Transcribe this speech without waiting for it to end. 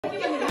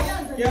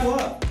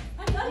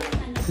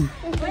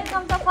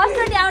Welcome त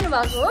फर्स्टचोटि आउनु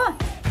भएको हो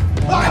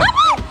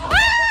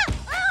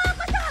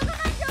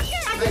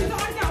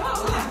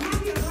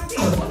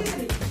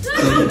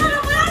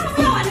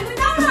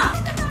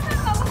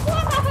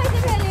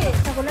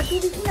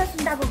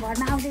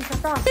घरमा आउँदैछ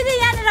त फेरि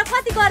यहाँनिर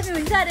कति गर्मी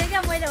हुन्छ अरे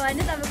क्या मैले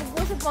भने तपाईँको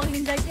बोसो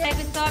पक्लिन्छ कि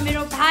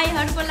मेरो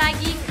भाइहरूको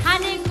लागि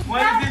खाने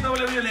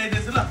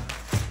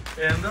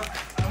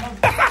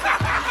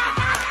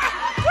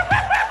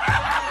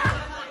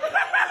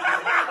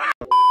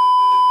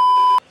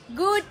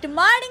गुड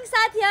मर्निङ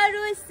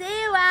साथीहरू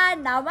सेवा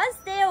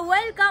नमस्ते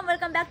welcome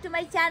back to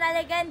my channel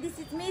again this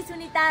is me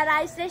Sunita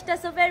Rai Shrestha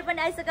सोफेयर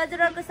पनि आइसक्यो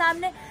हजुरहरूको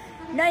सामने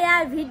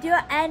नयाँ भिडियो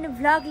एन्ड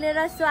भ्लग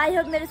लिएर सो आई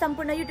होप मेरो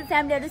सम्पूर्ण युट्युब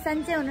फ्यामिलीहरू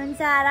सन्चै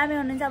हुनुहुन्छ आरामै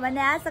हुनुहुन्छ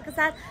भन्ने आशाको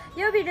साथ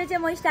यो भिडियो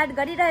चाहिँ म स्टार्ट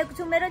गरिरहेको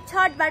छु मेरो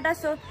छठबाट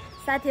सो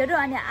साथीहरू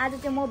अनि आज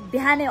चाहिँ म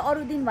बिहानै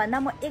अरू दिन भन्दा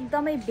म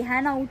एकदमै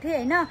बिहान उठेँ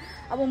होइन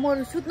अब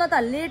म सुत्न त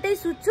लेटै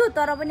सुत्छु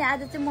तर पनि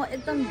आज चाहिँ म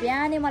एकदम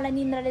बिहानै मलाई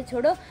निन्द्राले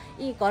छोडो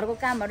यी घरको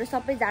कामहरू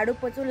सबै झाडु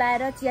पोछु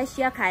लाएर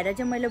चिया खाएर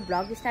चाहिँ मैले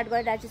भ्लग स्टार्ट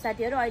गरिरहेको छु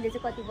साथीहरू अहिले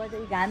चाहिँ कति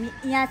बज्यो घाम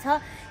यहाँ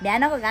छ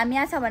बिहानको घाम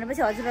यहाँ छ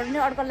भनेपछि हजुरहरू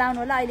नै अड्कल लाउनु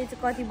होला अहिले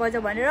चाहिँ कति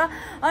बज्यो भनेर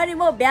अनि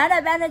म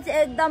बिहान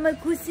चाहिँ एकदमै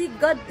खुसी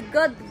गद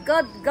गद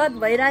गद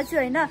गद भइरहेको छु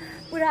होइन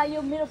पुरा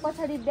यो मेरो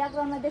पछाडि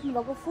ब्याकग्राउन्डमा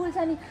देख्नुभएको फुल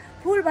छ नि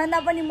फुल भन्दा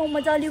पनि म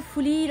मजाले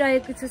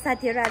फुलिरहेको छु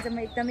साथीहरू आज म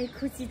एकदमै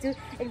खुसी छु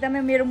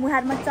एकदमै मेरो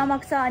मुहारमा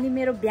चमक छ अनि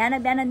मेरो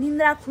बिहान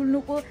निन्द्रा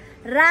खुल्नुको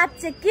रात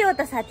चाहिँ के हो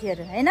त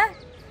साथीहरू होइन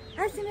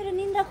आज चाहिँ मेरो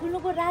निन्द्रा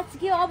खुल्नुको रात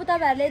के हो अब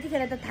तपाईँहरूले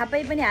यतिखेर त थाहा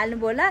पाइ पनि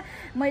हाल्नुभयो होला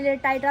मैले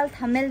टाइटल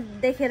थम्बनेल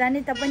देखेर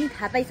नि त पनि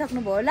थाहा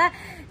पाइसक्नुभयो होला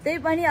त्यही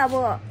पनि अब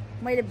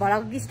मैले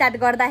भ्लग स्टार्ट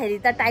गर्दाखेरि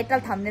त टाइटल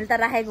थम्बनेल त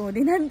राखेको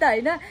हुँदैन नि त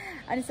होइन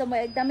अनि सो म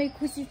एकदमै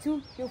खुसी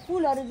छु यो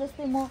फुलहरू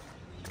जस्तै म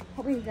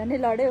झनै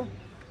लड्यो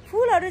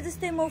फुलहरू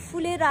जस्तै म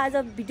फुलेर आज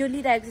भिडियो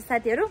लिइरहेको छु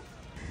साथीहरू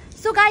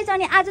सो गाइज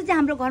अनि आज चाहिँ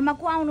हाम्रो घरमा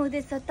को आउनु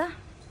हुँदैछ त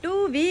टु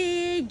बी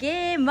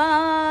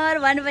गेमर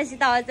भनेपछि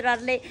त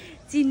हजुरहरूले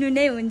चिन्नु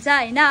नै हुन्छ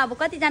होइन अब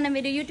कतिजना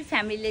मेरो युट्युब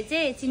फ्यामिलीले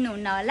चाहिँ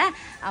चिन्नुहुन्न होला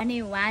अनि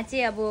उहाँ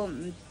चाहिँ अब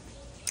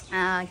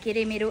के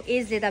अरे मेरो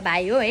एजले त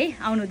भाइ हो है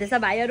आउनुहुँदैछ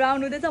भाइहरू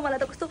आउनुहुँदैछ मलाई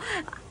त कस्तो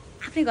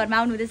आफ्नै घरमा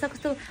आउनुहुँदैछ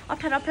कस्तो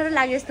अप्ठ्यारो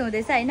लागे जस्तो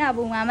हुँदैछ होइन अब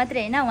उहाँ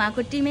मात्रै होइन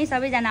उहाँको टिमै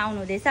सबैजना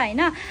आउनुहुँदैछ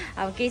होइन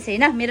अब केही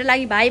छैन मेरो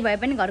लागि भाइ भए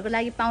पनि घरको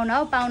लागि पाहुना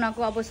हो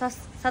पाहुनाको अब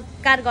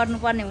सत्कार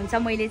गर्नुपर्ने हुन्छ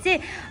मैले चाहिँ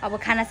अब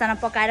खानासाना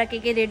पकाएर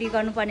के रेडी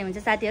गर्नुपर्ने हुन्छ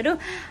साथीहरू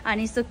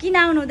अनि सो किन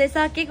आउनुहुँदैछ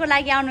के को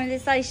लागि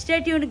आउनुहुँदैछ स्टे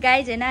ट्युन्ड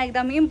गाइज होइन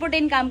एकदम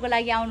इम्पोर्टेन्ट कामको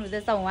लागि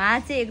आउनुहुँदैछ उहाँ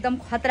चाहिँ एकदम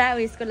खतरा हो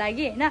यसको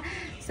लागि होइन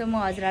सो म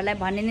हजुरहरूलाई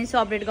भन्ने नै छु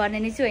अपडेट गर्ने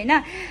नै छु होइन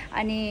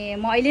अनि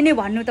म अहिले नै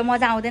भन्नु त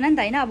मजा आउँदैन नि त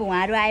होइन अब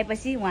उहाँहरू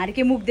आएपछि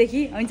उहाँहरूकै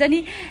मुखदेखि हुन्छ नि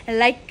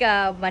लाइक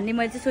भन्ने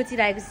मैले चाहिँ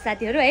सोचिरहेको छु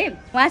साथीहरू है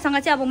उहाँसँग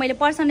चाहिँ अब मैले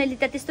पर्सनली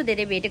त त्यस्तो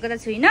धेरै भेटेको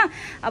त छुइनँ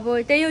अब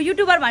त्यो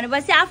युट्युबर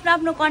भनेपछि आफ्नो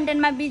आफ्नो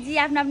कन्टेन्टमा बिजी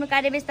आफ्नो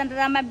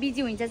कार्यव्यस्ततामा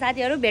बिजी हुन्छ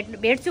साथीहरू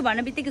भेट्छु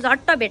भन्ने बित्तिकै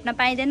झट्ट भेट्न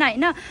पाइँदैन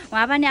होइन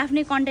उहाँ पनि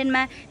आफ्नै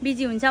कन्टेन्टमा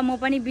बिजी हुन्छ म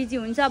पनि बिजी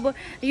हुन्छ अब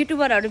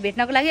युट्युबरहरू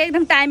भेट्नको लागि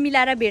एकदम टाइम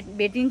मिलाएर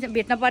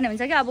भेट्न पर्ने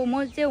हुन्छ कि अब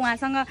म चाहिँ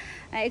उहाँसँग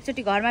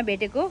एकचोटि घरमा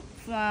भेटेको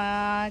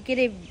के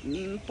अरे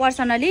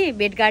पर्सनली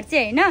भेटघाट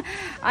चाहिँ होइन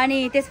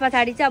अनि त्यस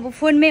पछाडि चाहिँ अब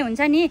फोनमै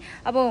हुन्छ नि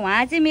अब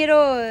उहाँ चाहिँ मेरो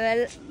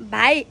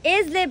भाइ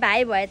एजले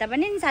भाइ भए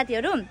तापनि नि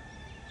साथीहरू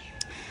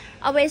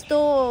अब यस्तो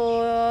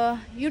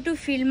युट्युब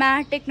फिल्डमा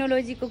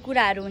टेक्नोलोजीको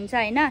कुराहरू हुन्छ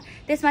होइन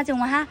त्यसमा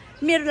चाहिँ उहाँ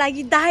मेरो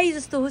लागि दाइ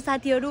जस्तो हो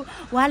साथीहरू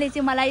उहाँले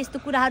चाहिँ मलाई यस्तो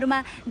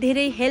कुराहरूमा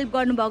धेरै हेल्प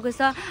गर्नुभएको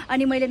छ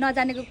अनि मैले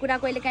नजानेको कुरा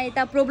कहिलेकाहीँ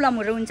यता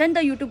प्रब्लमहरू हुन्छ नि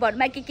त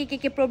युट्युबहरूमा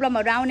के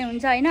प्रब्लमहरू आउने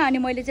हुन्छ होइन अनि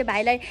मैले चाहिँ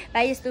भाइलाई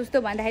भाइ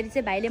यस्तो भन्दाखेरि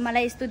चाहिँ भाइले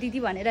मलाई यस्तो दिदी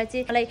भनेर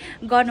चाहिँ मलाई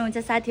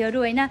गर्नुहुन्छ साथीहरू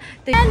होइन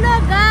हेलो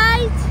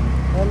गाइज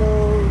हेलो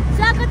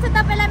स्वागत छ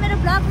तपाईँलाई मेरो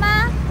ब्लगमा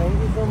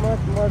thank you so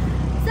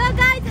much so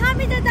guys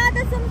हामी चाहिँ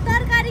जाँदैछौँ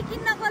तरकारी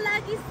किन्नको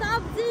लागि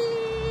सब्जी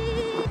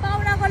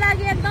पाउनको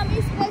लागि एकदम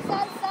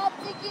स्पेसल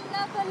सब्जी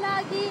किन्नको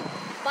लागि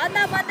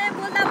भन्दै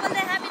बोल्दा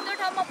हामी त्यो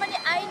ठाउँमा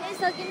पनि आइ नै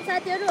सक्यौँ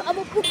साथीहरू अब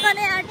पुग्न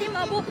नै आँट्यौँ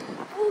अब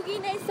पुगी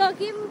नै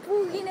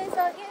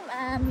सक्यौँ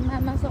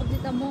आमा सब्जी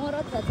त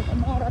मरत छ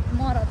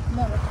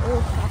मरत ओ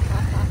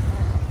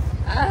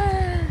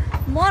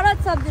मरत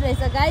सब्जी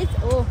रहेछ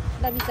गाइज ओ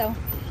ल बिचाउ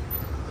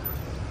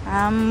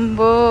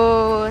आम्बो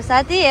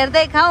साथी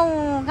हेर्दै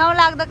खाउँ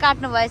लाग्दो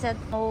काट्नु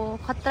भएछ ओ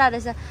खतरा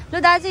रहेछ लु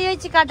दाजु यही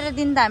चाहिँ काटेर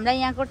दिनु त हामीलाई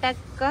यहाँको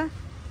ट्याक्क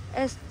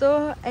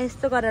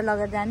यस्तो गरेर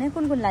लगेर जाने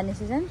कुन लाने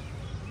सिजन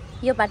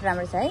यो पाट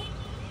राम्रो छ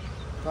है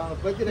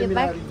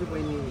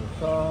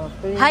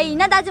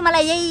होइन दाजु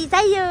मलाई यही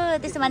चाहियो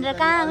त्यसो भनेर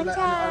कहाँ हुन्छ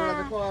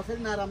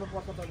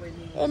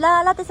ए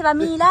ल त्यसो भए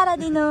मिलाएर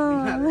दिनु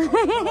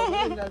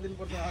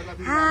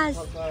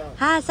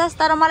हस्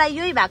तर मलाई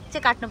यही भाग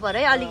चाहिँ काट्नु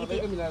पर्यो है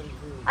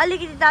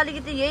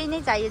अलिकति यही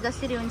नै चाहियो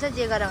जसरी हुन्छ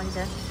जे गरेर हुन्छ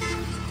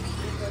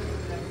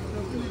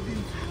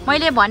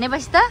मैले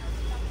भनेपछि त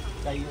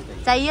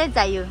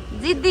चाहियो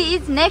जिद्दी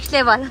इज नेक्स्ट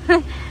लेभल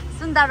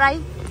सुन्दा राई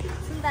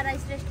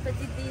श्रेष्ठको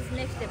जिद्दी इज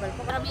नेक्स्ट लेभल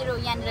पक्का मेरो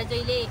यहाँनिर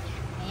जहिले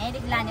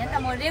यहीँदेखि लाने हो नि त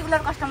म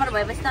रेगुलर कस्टमर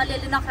भएपछि त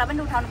अलिअलि नखरा पनि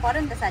उठाउनु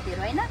पर्यो नि त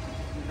साथीहरू होइन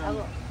अब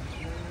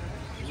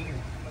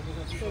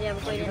फेरि अब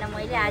कहिले न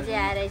मैले आजै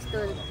आएर यस्तो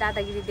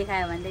दादागिरी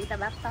देखायो भनेदेखि त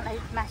बाप तँलाई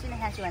मासु नै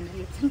खान्छु भनेर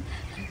लेख्छु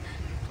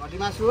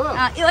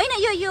यो होइन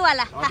यो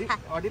वाला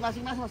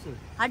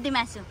हड्डी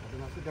मासु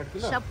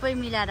सबै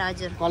मिलाएर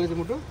हजुर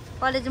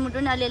कलेजी मुटु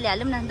नि अलिअलि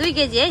हालौँ न 2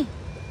 केजी है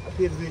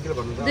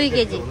 2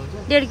 केजी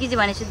 1.5 केजी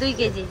भनेपछि 2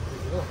 केजी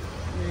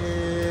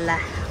ल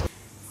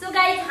सो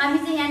गाइस हामी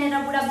चाहिँ यहाँनिर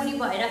बुढाबुढी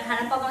भएर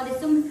खाना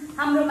पकाउँदैछौँ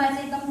हाम्रोमा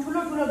चाहिँ एकदम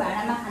ठुलो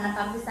भाँडामा खाना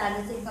पाक्दैछ आज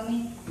चाहिँ एकदमै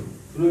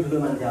ठुलो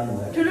मान्छे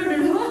आउनुभयो ठुलो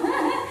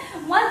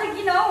म त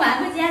किन हो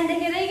उहाँको ज्यान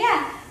देखेरै क्या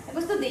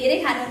कस्तो धेरै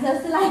खानुहुन्छ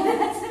जस्तो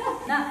लागिरहेको छ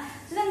न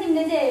सुन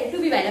तिमीले चाहिँ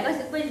टुबी भाइलाई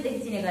कस्तो पहिलेदेखि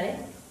चिनेको अरे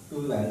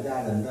टुबी भाइले चाहिँ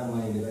आज हुन्छ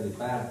मैले कति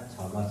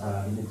 5-6 वर्ष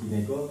अगाडि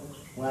चिनेको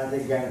उहाँ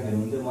चाहिँ गेम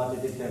खेल्नुहुन्थ्यो म चाहिँ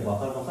त्यतिखेर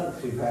भर्खर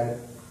फ्री फायर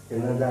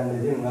खेल्न जान्दै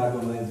थिएँ उहाँको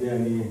मैले चाहिँ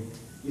अनि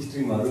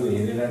स्ट्रिमहरू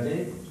हेरेर चाहिँ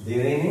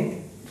धेरै नै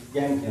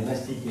गेम खेल्न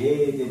सिकेँ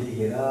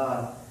त्यतिखेर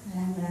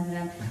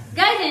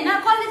गाइस हैन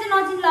कसले चाहिँ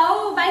नचिन्ला हौ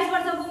 22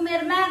 वर्षको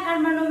उमेरमा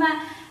काठमाडौँमा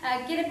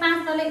के अरे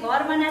 5 तले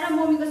घर बनाएर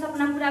मम्मीको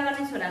सपना पुरा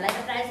गर्ने छोरालाई त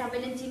प्रायः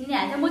सबैले चिनि नै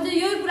हाल्छ म चाहिँ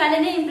यही कुराले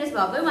नै इम्प्रेस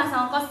भएको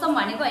उहाँसँग कसम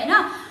भनेको हैन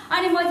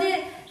अनि म चाहिँ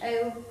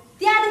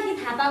त्यहाँदेखि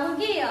थाहा पाएको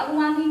कि अब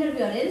उहाँको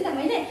इन्टरभ्यूहरू हेरेँ नि त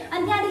मैले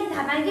अनि त्यहाँदेखि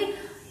थाहा पाएँ कि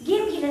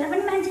गेम खेलेर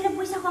पनि मान्छेले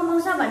पैसा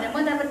कमाउँछ भनेर म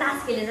त अब तास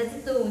खेलेर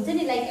त्यस्तो हुन्छ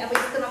नि लाइक अब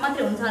यस्तोमा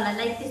मात्रै हुन्छ होला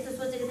लाइक त्यस्तो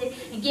सोचेको थिएँ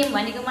गेम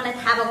भनेको मलाई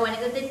थाहा भएको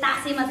भनेको चाहिँ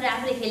तासै मात्रै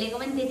आफूले खेलेको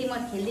पनि त्यति म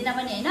खेल्दिनँ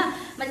पनि होइन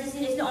म चाहिँ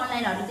सिरियसली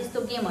अनलाइनहरू त्यस्तो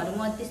गेमहरू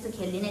म त्यस्तो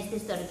खेल्दिनँ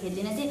त्यस्तोहरू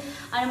खेल्दिनँ चाहिँ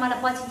अनि मलाई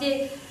पछि चाहिँ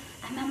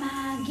आमामा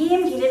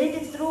गेम खेलेर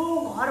त्यत्रो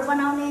घर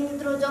बनाउने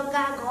त्यत्रो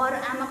जग्गा घर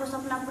आमाको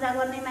सपना पुरा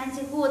गर्ने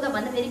मान्छे को हो त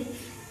भन्दा फेरि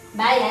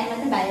भाइ हामी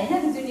भन्दा भाइ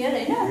होइन जुनियर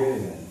होइन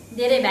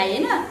धेरै भाइ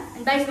होइन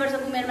 22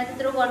 वर्षको उमेरमा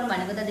त्यत्रो गर्नु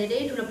भनेको त धेरै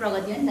ठुलो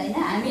प्रगति हो नि त होइन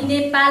हामी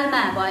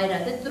नेपालमा भएर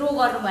त्यत्रो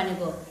गर्नु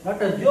भनेको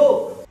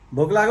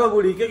भोक लाग्यो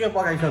बुढी के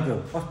पकाइसक्यो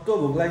कस्तो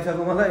भोक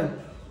लागिसक्यो मलाई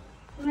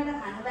उनीहरूलाई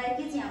खानु बाहेक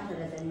के चाहिँ आउँछ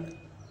र त नि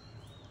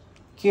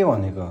के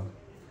भनेको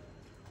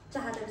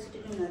चाहदर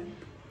सिटिङहरु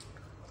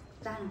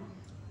जानु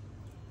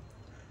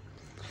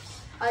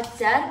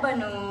अचार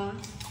बनो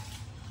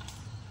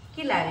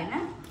के लागेन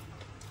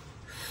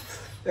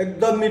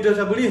एकदम मिठो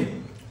छ बुढी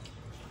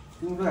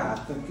तिम्रो हात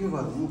त के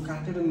गर्नु म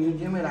काटेर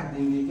म्युजियममै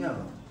राख्दिनु क्या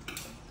हो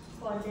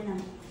पर्दैन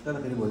तर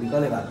फेरि भोलि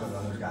कसले भात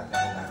पकाउनु हात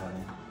काटेर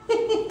राख्ने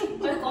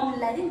मैले कम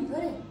लाग्यो नि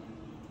थोरै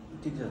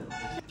ठीक छ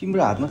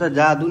तिम्रो हातमा त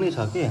जादु नै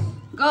छ के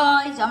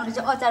गाइस हाम्रो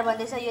चाहिँ अचार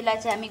बन्दैछ यसलाई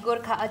चाहिँ हामी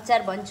गोर्खा अचार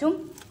भन्छौँ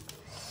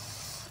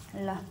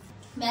ल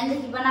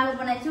बिहानदेखि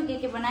बनाएछु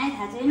के बनाएँ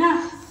थाहा छैन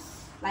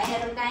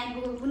भाइहरू कहीँ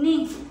पुगेको पनि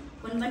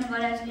फोन पनि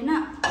गरेको छैन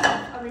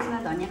अब यसमा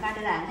धनियाँ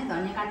काटेर हाल्ने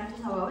धनियाँ काट्नु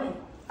चाहिँ छ है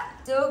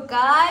सो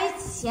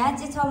गाइस यहाँ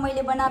चाहिँ छ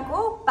मैले बनाएको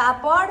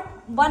पापड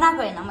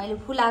बनाएको होइन मैले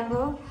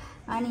फुलाएको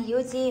अनि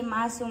यो चाहिँ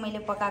मासु मैले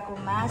पकाएको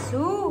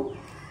मासु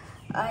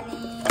अनि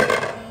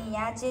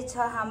यहाँ चाहिँ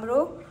छ हाम्रो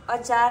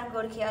अचार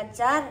गोर्खे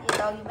अचार यो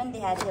त अघि पनि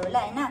देखाएको थियो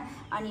होला होइन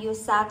अनि यो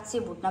साग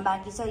चाहिँ भुट्न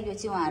बाँकी छ यो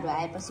चाहिँ उहाँहरू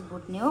आएपछि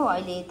भुट्ने हो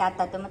अहिले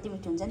तातो मात्रै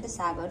मिठो हुन्छ नि त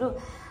सागहरू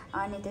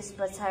अनि त्यस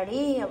पछाडि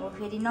अब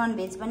फेरि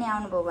ननभेज पनि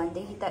आउनुभयो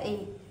भनेदेखि त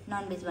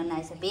ननभेज भन्न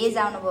आएछ भेज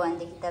आउनुभयो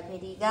भनेदेखि त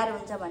फेरि गाह्रो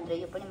हुन्छ भनेर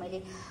यो पनि मैले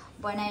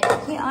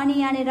बनाइराखेँ अनि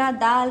यहाँनिर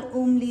दाल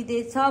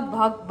उम्लिँदैछ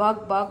भग भग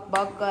भग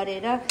भग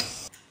गरेर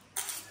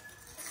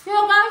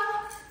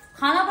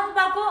खाना पनि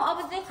पाएको अब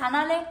चाहिँ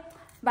खानाले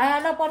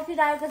भाइहरूलाई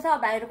पर्खिरहेको छ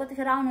भाइहरू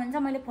कतिखेर आउनुहुन्छ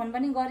मैले फोन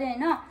पनि गरेँ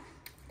होइन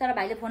तर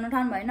भाइले फोन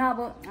उठाउनु भएन अब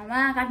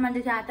उहाँ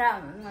काठमाडौँदेखि आएर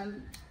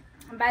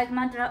बाइक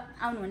मात्र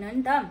आउनुहुने हो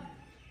नि त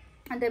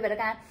अनि त्यही भएर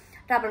कहाँ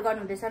ट्राभल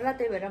गर्नुहुँदैछ र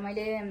त्यही भएर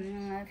मैले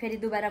फेरि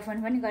दुबारा फोन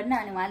पनि गरिनँ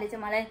अनि उहाँले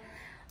चाहिँ मलाई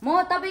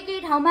म तपाईँकै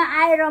ठाउँमा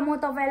आएर म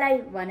तपाईँलाई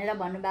भनेर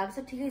भन्नुभएको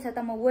छ ठिकै छ त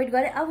म वेट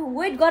गरेँ अब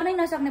वेट गर्नै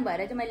नसक्ने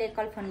भएर चाहिँ मैले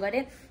एकल फोन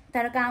गरेँ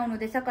तर कहाँ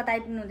आउनुहुँदैछ कता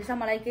आइपुग्नु हुँदैछ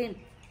मलाई केही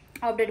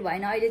अपडेट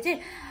भएन अहिले चाहिँ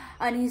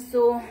अनि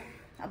सो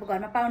अब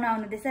घरमा पाहुना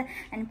आउनुहुँदैछ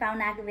अनि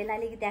पाहुना आएको बेला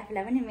अलिकति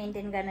आफूलाई पनि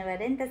मेन्टेन गर्नु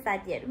पऱ्यो नि त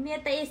साथीहरू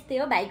मेरो त यस्तै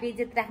हो भाइको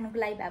इज्जत राख्नुको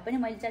लागि भए पनि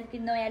मैले चाहिँ अलिकति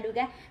नयाँ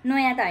लुगा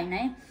नयाँ त होइन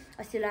है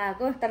अस्ति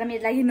लगाएको तर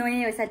मेरो लागि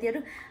नयाँ हो साथीहरू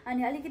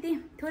अनि अलिकति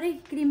थोरै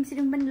क्रिम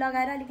सिरिम पनि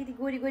लगाएर अलिकति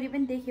गोरी गोरी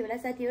पनि देखियो होला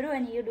साथीहरू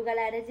अनि यो लुगा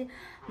लगाएर चाहिँ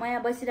म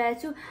यहाँ बसिरहेको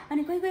छु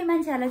अनि कोही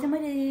मान्छेहरूलाई चाहिँ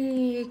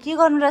मैले के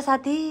गर्नु र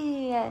साथी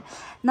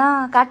न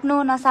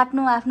काट्नु न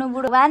साट्नु आफ्नो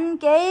बुढो वान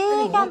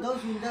केही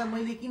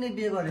मैले किन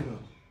बिहे गरेको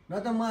न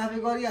त म आफै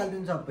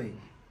गरिहाल्दिन सबै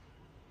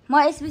म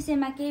यस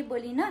विषयमा केही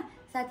बोलिनँ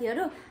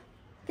साथीहरू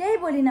केही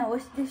बोलिनँ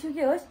होस्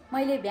त्यसुकै होस्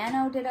मैले बिहान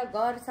उठेर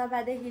घर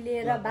सफादेखि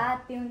लिएर भात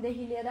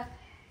पिउनुदेखि लिएर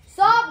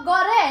सब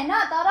गरेँ होइन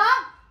तर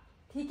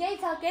ठिकै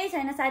छ केही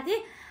छैन साथी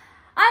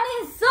अनि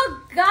सो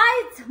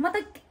गाइज म त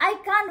आई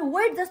कान्ट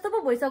वेट जस्तो पो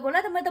भइसक्यो होला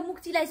त म त मुख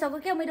चिलाइसक्यो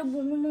क्या मेरो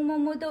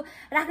म त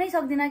राख्नै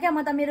सक्दिनँ क्या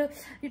म त मेरो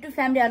युट्युब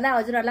फ्यामिलीहरूलाई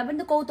हजुरहरूलाई पनि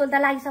त कौतल त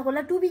लागिसक्यो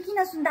होला टुबी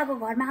किन सुन्दाको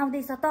घरमा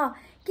आउँदैछ त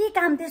के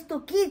काम त्यस्तो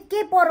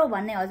के परो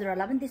भन्ने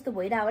हजुरहरूलाई पनि त्यस्तो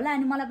भइरहेको होला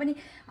अनि मलाई पनि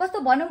कस्तो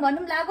भनौँ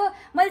लाग्यो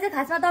मैले चाहिँ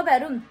खासमा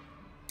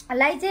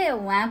तपाईँहरूलाई चाहिँ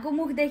उहाँको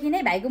मुखदेखि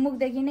नै भाइको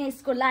मुखदेखि नै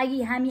यसको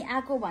लागि हामी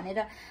आएको भनेर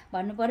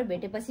भन्नु पर्यो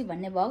भेटेपछि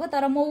भन्ने भएको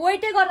तर म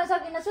वेटै गर्न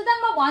सकिनँ सुदन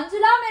म भन्छु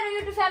ल मेरो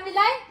युट्युब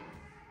फ्यामिलीलाई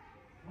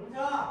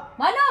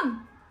भनौँ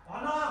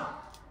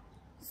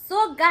सो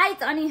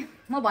गाइज अनि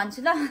म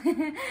भन्छु ल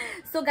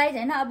सो गाइज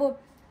होइन अब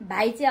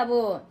भाइ चाहिँ अब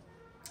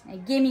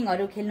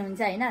गेमिङहरू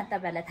खेल्नुहुन्छ होइन,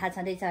 तपाईँहरूलाई थाहा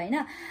छँदैछ होइन।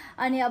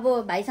 अनि अब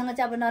भाइसँग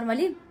चाहिँ अब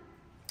नर्मली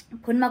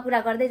फोनमा कुरा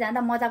गर्दै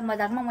जाँदा मजाक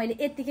मजाकमा मैले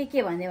यत्तिकै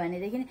के भन्दै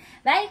भनेदेखि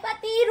भाइ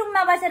कति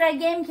रुममा बसेर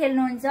गेम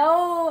खेल्नुहुन्छ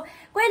हौ,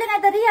 कहिले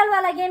काहीँ त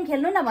रियलवाला गेम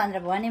खेल्नु न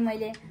भनेर भने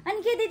मैले।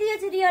 अनि के दिदी यो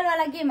चाहिँ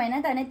रियलवाला गेम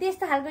होइन त, होइन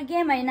त्यस्तो खालको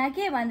गेम होइन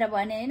के भनेर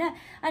भने होइन।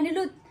 अनि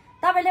लु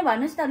तपाईँले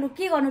भन्नुहोस् त, लु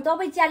के गर्नु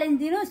तपाईँ च्यालेन्ज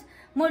दिनुहोस्,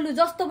 म लु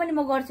जस्तो पनि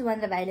म गर्छु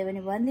भनेर भाइले पनि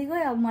भनिदिएको।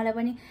 अब मलाई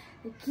पनि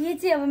के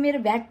चाहिँ अब मेरो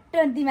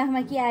भ्याट्ट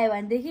दिमागमा के आयो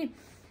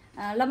भनेदेखि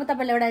ल म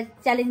तपाईँलाई एउटा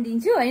च्यालेन्ज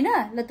दिन्छु होइन,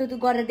 ल तँ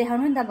गरेर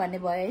देखाउनु नि त भन्ने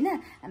भयो होइन।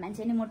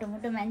 मान्छे नि मोटो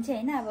मोटो मान्छे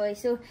होइन, अब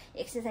यसो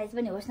एक्सर्साइज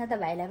पनि होस् न त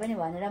भाइलाई पनि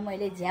भनेर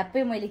मैले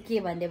झ्याप्पै मैले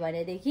के भन्दै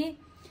भनेदेखि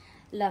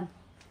ल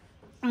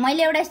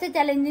मैले एउटा यस्तो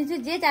च्यालेन्ज दिन्छु,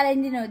 जे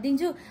च्यालेन्ज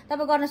दिन्छु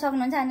तपाईँ गर्न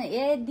सक्नुहुन्छ। अनि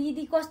ए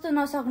दिदी कस्तो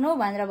नसक्नु हौ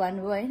भनेर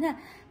भन्नुभयो होइन।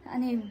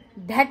 अनि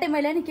भ्याट्टै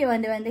मैले नि के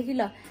भन्दै भनेदेखि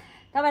ल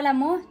तपाईँलाई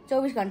म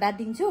 24 घन्टा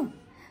दिन्छु,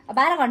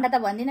 12 घन्टा त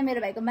भन्दिनँ,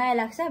 मेरो भाइको माया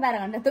लाग्छ, 12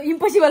 घन्टा त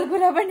इम्पोसिबल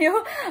कुरा पनि हो।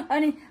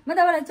 अनि म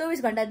तपाईँलाई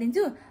 24 घन्टा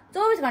दिन्छु,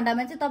 24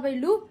 घन्टामा चाहिँ तपाईँ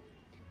लु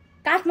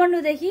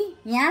काठमाडौँदेखि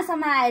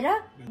यहाँसम्म आएर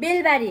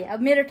बेलबारी, अब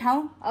मेरो ठाउँ,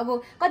 अब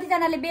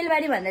कतिजनाले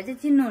बेलबारी भन्दा चाहिँ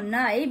चिन्नुहुन्न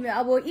है।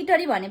 अब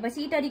इटरी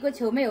भनेपछि इटरीको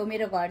छेउमै हो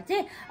मेरो घर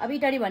चाहिँ, अब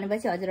इटरी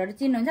भनेपछि हजुरहरू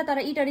चिन्नुहुन्छ, तर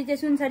इटरी चाहिँ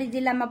सुनसरी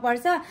जिल्लामा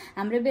पर्छ,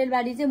 हाम्रो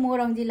बेलबारी चाहिँ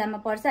मोरङ जिल्लामा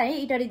पर्छ है।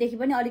 इटरीदेखि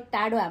पनि अलिक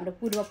टाढो हाम्रो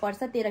पूर्व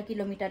पर्छ, 13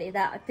 किलोमिटर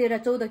यता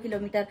 13-14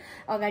 किलोमिटर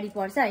अगाडि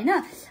पर्छ होइन।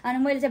 अनि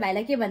मैले चाहिँ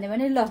भाइलाई के भन्दै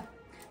भने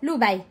लु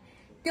भाइ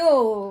त्यो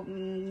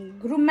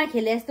रुममा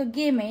खेले जस्तो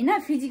गेम होइन,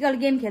 फिजिकल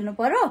गेम खेल्नु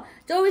पर्यो,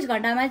 24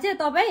 घन्टामा चाहिँ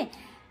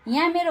तपाईँ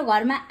यहाँ मेरो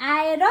घरमा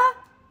आएर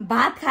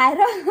भात खाएर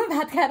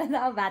त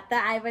अब भात त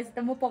आएपछि त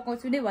म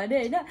पकाउँछु नै भने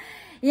होइन,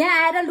 यहाँ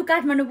आएर लु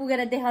काठमाडौँ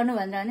पुगेर देखाउनु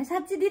भनेर भने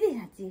साँच्ची दिदी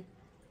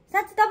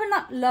साँच्ची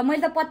तपाईँ ल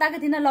मैले त पत्ताएको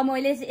थिइनँ, ल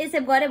मैले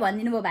एसेप गरेँ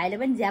भनिदिनु भयो भाइले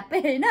पनि झ्याप्पै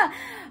होइन।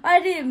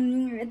 अनि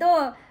त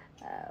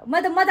म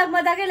त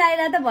मजाकै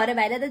लागिरहेको त भरे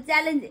भाइलाई त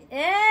च्यालेन्ज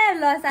ए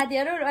ल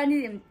साथीहरू।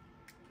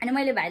 अनि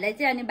मैले भाइलाई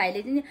चाहिँ, अनि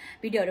भाइले चाहिँ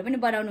भिडियोहरू पनि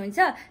बनाउनुहुन्छ,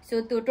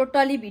 सो त्यो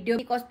टोटली भिडियो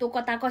कस्तो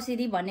कता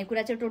कसरी भन्ने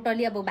कुरा चाहिँ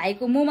टोटली अब भाइ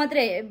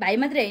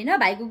मात्रै होइन,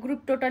 भाइको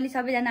ग्रुप टोटली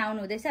सबैजना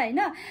आउनु हुँदैछ होइन।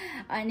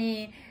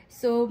 अनि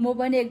सो म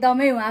पनि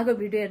एकदमै उहाँको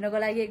भिडियो हेर्नको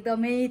लागि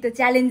एकदमै त्यो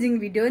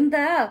च्यालेन्जिङ भिडियो नि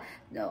त,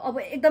 अब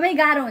एकदमै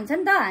गाह्रो हुन्छ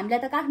नि त। हामीलाई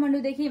त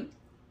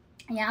काठमाडौँदेखि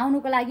यहाँ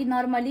आउनुको लागि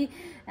नर्मली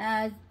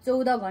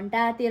 14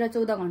 घन्टा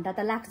 13-14 घन्टा त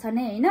लाग्छ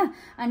नै होइन।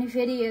 अनि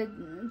फेरि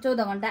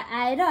 14 घन्टा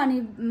आएर अनि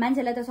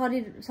मान्छेलाई त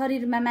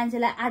शरीरमा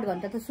मान्छेलाई 8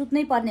 घन्टा त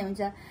सुत्नै पर्ने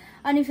हुन्छ।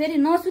 अनि फेरि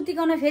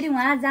नसुतिकन फेरि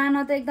उहाँ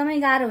जान त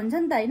एकदमै गाह्रो हुन्छ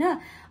नि त होइन।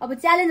 अब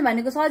च्यालेन्ज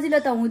भनेको सजिलो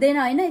त हुँदैन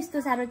होइन, यस्तो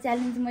साह्रो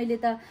च्यालेन्ज मैले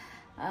त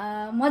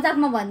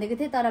मजाकमा भनिदिएको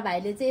थिएँ, तर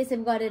भाइले चाहिँ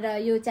एसेप्ट गरेर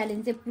यो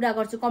च्यालेन्ज चाहिँ पुरा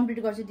गर्छु, कम्प्लिट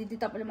गर्छु दिदी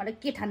तपाईँले मलाई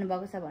के ठान्नु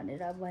भएको छ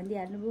भनेर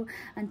भनिदिइहाल्नुभयो।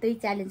 अनि त्यही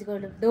च्यालेन्जको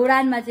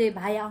दौडानमा चाहिँ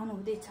भाइ आउनु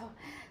हुँदैछ,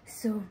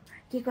 सो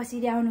के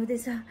कसरी आउनु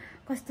हुँदैछ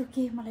कस्तो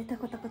के, मलाई त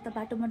कता कता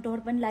बाटोमा डर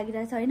पनि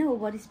लागिरहेछ होइन,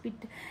 ओभर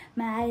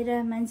स्पिडमा आएर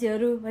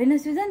मान्छेहरू होइन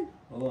सुजन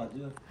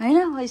होइन,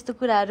 यस्तो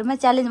कुराहरूमा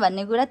च्यालेन्ज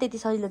भन्ने कुरा त्यति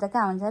सजिलो त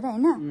कहाँ हुन्छ र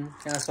होइन,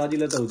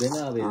 सजिलो त हुँदैन।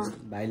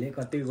 अब भाइले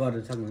कति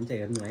गर्नु सक्नुहुन्छ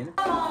हेर्नु होइन।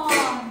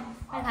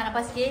 खाना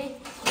पस्के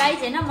गाई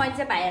छैन, मैले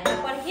चाहिँ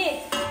भाइहरूलाई पर्खेँ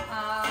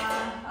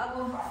अब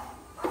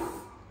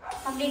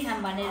सबै खाम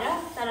भनेर,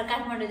 तर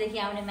काठमाडौँदेखि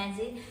आउने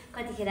मान्छे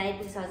कतिखेर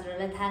आइपुग्छ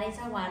हजुरहरूलाई थाहा नै छ।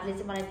 उहाँहरूले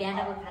चाहिँ मलाई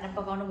बिहानको खाना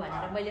पकाउनु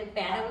भनेर मैले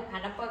बिहानको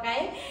खाना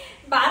पकाएँ,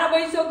 12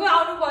 बजीसम्म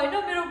आउनु भएन,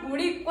 मेरो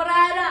भुँडी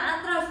कराएर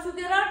आन्द्रा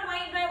सुतेर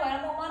टोइ भएर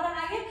म मर्न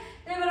लागेँ।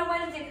 त्यही भएर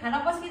मैले चाहिँ खाना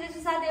पस्किँदैछु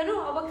साथीहरू,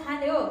 अब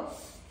खाने हो।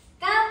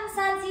 काम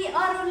साँची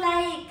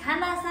अरूलाई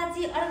खाना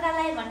साँची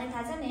अर्कालाई भन्ने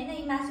थाहा छ नि होइन।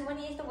 यी मासु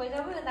पनि यस्तो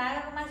भइसक्यो,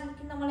 धागाको मासु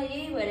किन्न मलाई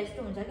यही भएर यस्तो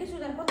हुन्छ कि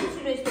सुजन, कति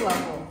छिटो यस्तो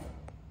भएको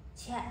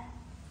छ्या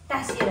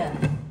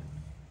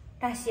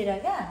टाँसिएर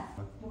क्या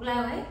भोक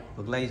लाग्यो है,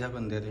 भोक लागिसक्यो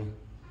नि धेरै।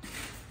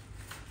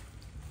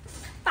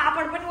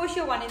 पापड पनि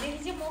ओस्यो भनेदेखि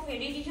चाहिँ म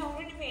फेरि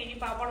रिसाउँछु नि, फेरि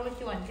पापड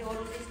ओस्यो भने चाहिँ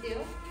अरू त्यस्तै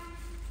हो।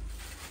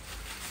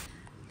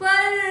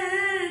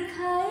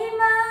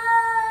 पर्खाइमा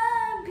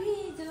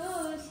भिजो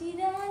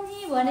सिरानी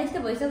भने जस्तो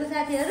भइसक्यो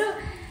साथीहरू।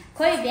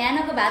 खोइ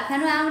बिहानको भात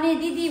खानु आउने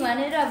दिदी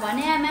भनेर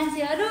भने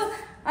मान्छेहरू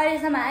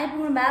अहिलेसम्म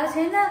आइपुग्नु भएको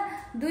छैन।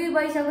 2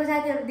 बजिसक्यो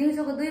साथीहरू,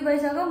 दिउँसोको 2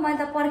 बजिसक्यो। मैले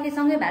त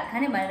पर्खेसँगै भात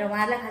खाने भनेर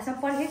उहाँहरूलाई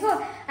खासमा पर्खेको,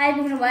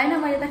 आइपुग्नु भएन।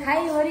 मैले त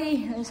खाइवरी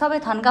सबै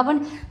थन्को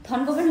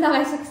पनि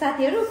लगाइसक्यो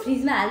साथीहरू,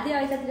 फ्रिजमा हालिदिएँ।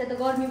 अहिलेतिर त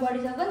गर्मी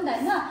बढिसक्यो नि त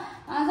होइन,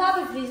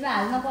 सबै फ्रिजमा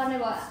हाल्न पर्ने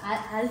भयो,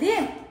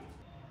 हालिदिएँ।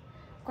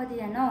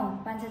 कतिजना हौ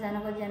 5-6 जना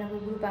कतिजनाको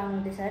ग्रुप आउनु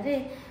हुँदैछ अरे,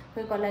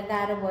 कोही कसलाई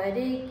गाह्रो भयो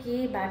अरे, के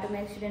बाटोमा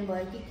एक्सिडेन्ट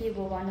भयो कि के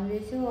भयो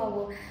भन्नुहुँदैछु। अब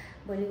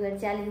भोलि गएर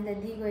च्यालेन्ज त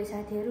दिइगयो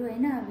साथीहरू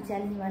होइन, अब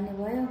च्यालेन्ज भन्ने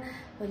भयो।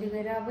 भोलि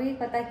गएर अब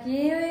कता के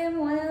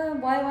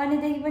भयो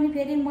भनेदेखि पनि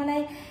फेरि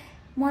मलाई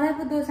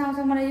पो दोष आउँछ।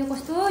 मलाई यो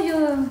कस्तो यो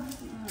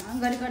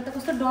गरेको त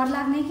कस्तो डर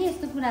लाग्ने कि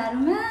यस्तो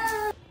कुराहरूमा।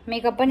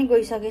 मेकअप पनि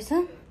गइसकेछ,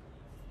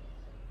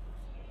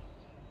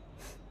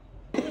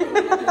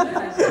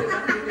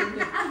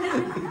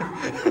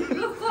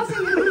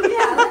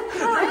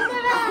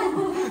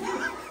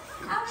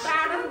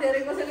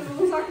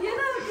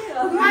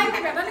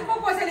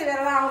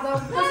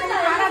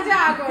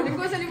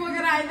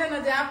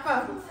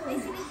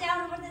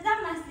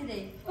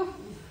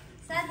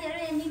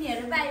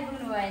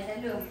 आइपुग्नु भएछ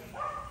लु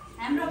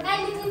हाम्रो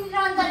काइली दिदी र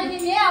अन्तरी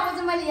दिदी अब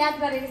चाहिँ मैले याद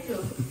गरेको छु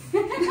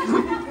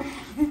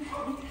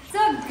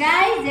सो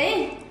गाइज है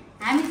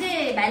हामी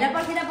चाहिँ भाइलाई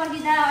पर्खिँदा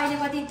अहिले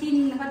कति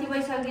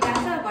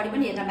बजिसकिरहेको छ घडी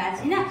पनि हेर्न भएको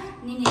छैन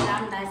निनीहरू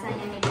आउनु भएको छ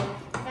यहाँनिर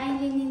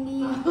काइली निनी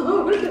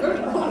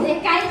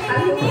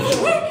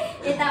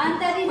यता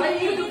अन्तरी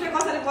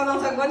कसरी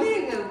बनाउँछ भने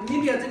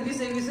निनीहरू चाहिँ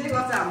विषय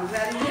गर्छ हाम्रो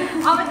गाडी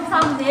अब त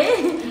सम्झे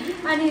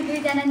अनि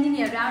दुईजना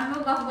निनीहरू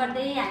आउनुभयो गफ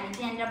गर्दै हामी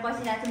चाहिँ यहाँनिर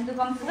बसिरहेको छौँ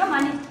दुकम सुकम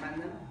अनि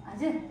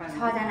हजुर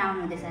 6 जना आउनु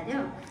हुँदैछ अरे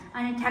हो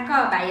अनि ठ्याक्क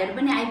भाइहरू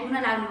पनि आइपुग्न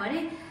लाग्नु अरे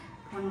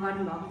फोन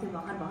गर्नुभएको थियो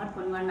भर्खर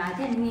फोन गर्नुभएको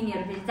थियो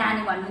निनीहरू फेरि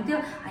जाने भन्नुहुन्थ्यो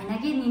होइन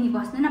कि निनी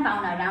बस्नु न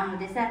पाहुनाहरू आउनु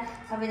हुँदैछ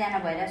सबैजना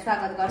भएर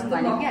स्वागत गरौँ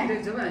भन्यो क्या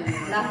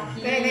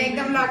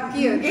एकदम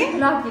लक्की हो कि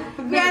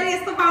बिहान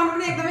यस्तो पाउनु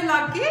पनि एकदमै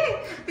लक्की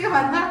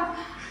त्योभन्दा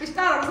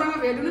स्टारहरूसँग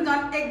भेट्नु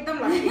झन् एकदम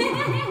लक्की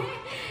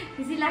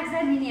खुसी लाग्छ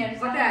निनीहरू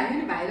कतै हामी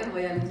नि भाइरल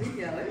भइहाल्छ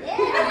क्या हो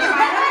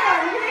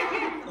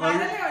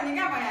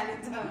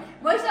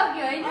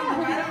भइसक्यो होइन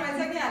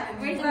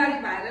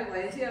भाइरल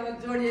भएपछि अब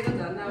जोडिएको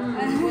झन्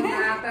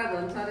नाता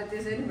झन् सर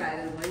त्यसै नि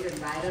भाइरल भयो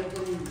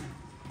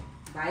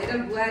भाइरल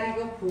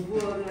बुहारीको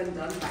फुपूहरू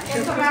झन्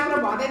यस्तो राम्रो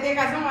भन्दै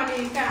दिएका छौँ अनि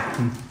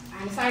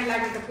हामी साइड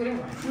लाग्यो त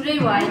पुरै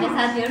भएन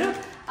साथीहरू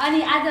अनि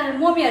आज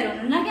मम्मीहरू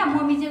हुनुहुन्न क्या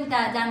मम्मी चाहिँ उता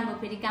जानुभयो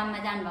फेरि काममा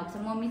जानुभएको छ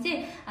मम्मी चाहिँ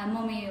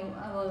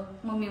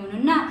मम्मी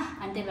हुनुहुन्न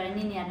अनि त्यही भएर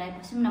निनीहरूलाई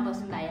बसौँ न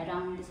भाइहरू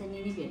आउनुहुँदैछ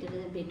निनी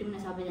भेटौँ न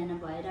सबैजना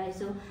भएर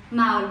यसो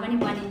माहौल पनि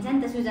बनिन्छ नि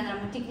त सुजना म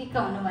टिकटिक्क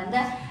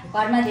हुनुभन्दा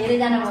घरमा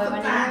धेरैजना भयो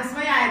भने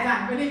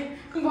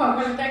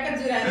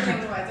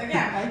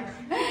हामी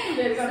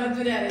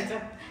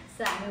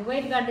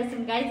वेट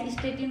गर्दैछौँ गाइज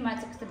स्टेडियममा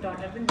चाहिँ कस्तो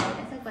डर पनि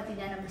भइरहेछ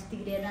कतिजना बस्ती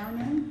लिएर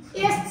आउने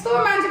यस्तो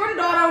मान्छे पनि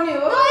डराउने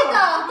हो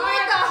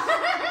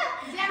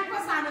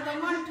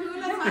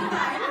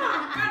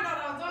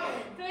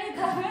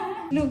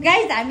लु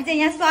गाइज हामी चाहिँ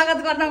यहाँ स्वागत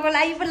गर्नको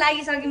लागि पो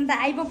लागिसक्यौँ त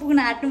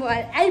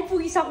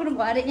आइपुगिसक्नु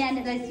भयो अरे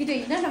यहाँनिर छिटो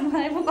हिँड्न न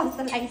मलाई पो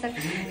कस्तो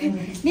लागिसक्यो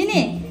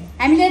निनी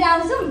हामी लिएर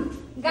आउँछौँ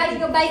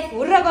गाडीको बाइक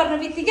हुर्र गर्नु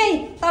बित्तिकै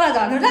तल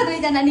झर्नु ल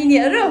दुईजना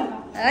निनीहरू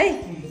है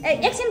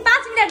एकछिन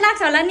 5 मिनट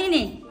लाग्छ होला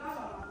निनी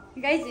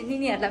गाइज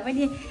निनीहरूलाई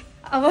पनि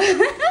अब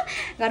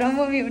घरमा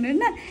मम्मी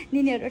हुनुहुन्न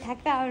निनीहरू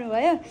ठ्याक्क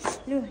आउनुभयो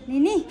लु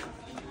निनी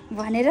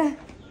भनेर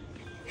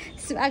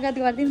स्वागत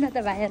गरिदिउँ न त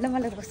भाइहरूलाई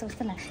मलाई कस्तो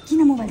कस्तो लाग्यो किन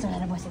मोबाइल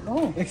चलाएर बसेको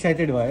हौ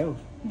एक्साइटेड भयो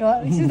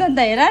सुदन त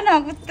हेर न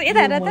कस्तो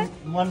यता हेर त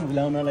मन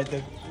भुलाउनलाई त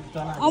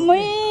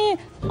अमै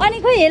अनि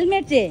खोइ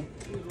हेलमेट चाहिँ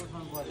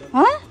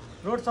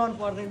रोड साउन्ड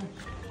पर्दैन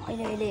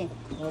अहिले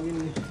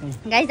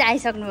गाइज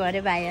आइसक्नु भयो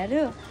अरे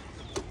भाइहरू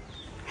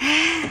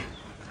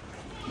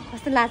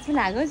कस्तो लाज पनि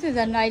लाग्यो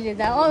सुजन अहिले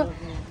त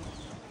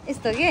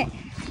यस्तो के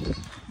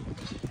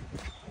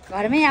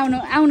घरमै आउनु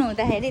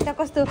हुँदाखेरि त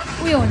कस्तो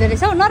उयो हुँदो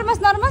रहेछ हौ नर्भस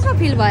पो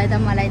फिल भयो त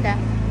मलाई त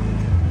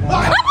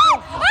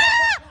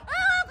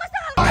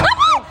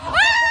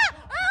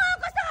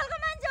कस्तो खालको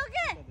मान्छे हो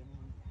के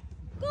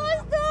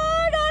कस्तो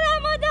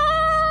डरामो त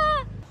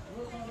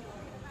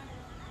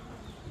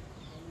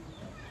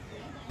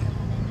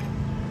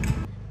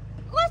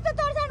कस्तो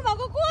तर्साउनु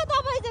भएको को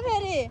तपाईँ चाहिँ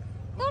फेरि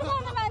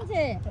तर्साउने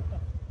मान्छे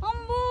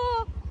अम्बो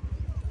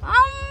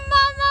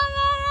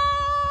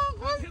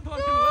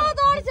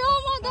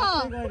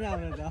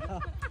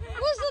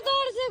कस्तो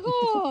तर्सेको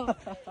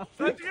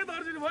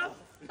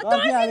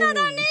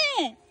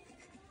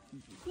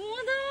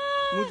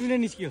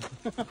निस्कियो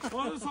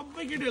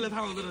सबै केटीहरूलाई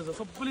थाहा हुँदो रहेछ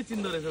सबैले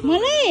चिन्दो रहेछ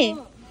मलाई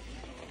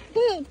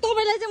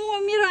तपाईँलाई चाहिँ म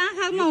मेरो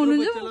आँखामा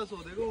हुनुहुन्छ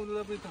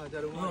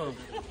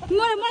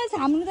मलाई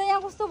छाम्नु त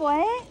यहाँ कस्तो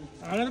भए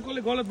हामीलाई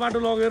कसले गलत बाटो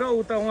लगेर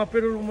उता उहाँ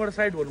पेट्रोल पम्पबाट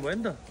साइड भन्नुभयो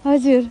नि त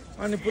हजुर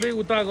अनि पुरै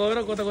उता गएर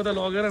कता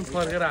लगेर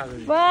फर्केर आएको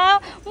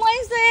म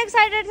यस्तो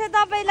एक्साइटेड थिएँ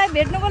तपाईँलाई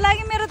भेट्नुको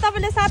लागि मेरो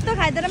तपाईँले सातो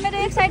खाइदिएर मेरो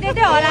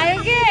एक्साइटेडै हरायो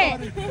के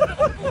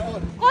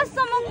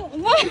कस्तो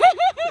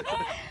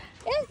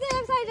यस्तो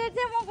एक्साइटेड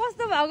थिएँ म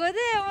कस्तो भएको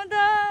थिएँ म त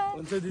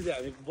हुन्छ दिदी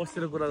हामी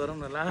बसेर कुरा गरौँ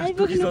न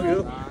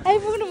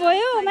आइपुग्नु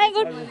भयो माइ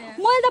गड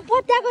मैले त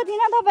पत्याएको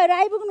थिइनँ तपाईँहरू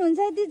आइपुग्नुहुन्छ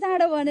यति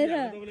चाँडो भनेर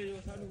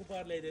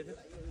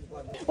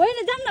होइन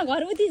जाऊँ न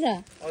घर उति छ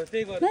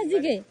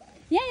नजिकै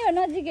यहीँ हो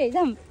नजिकै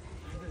जाऊँ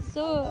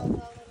सो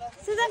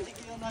सुजन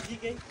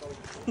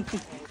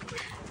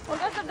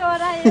कस्तो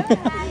डरायो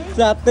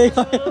साथै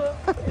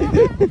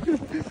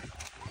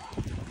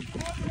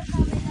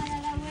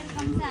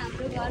हाम्रो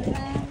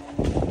घरमा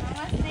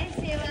नमस्ते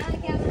सेवा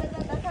क्यामेरा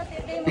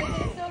चल्दैछ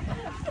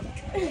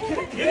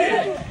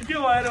के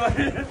भएर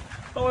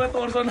तपाईँलाई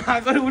तर्छ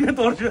नआएको उनी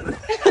तर्स्यो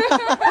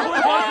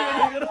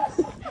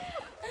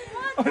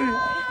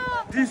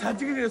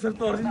साँच्चीकै यसरी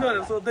तर्सिन्छ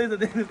भनेर सोध्दै छ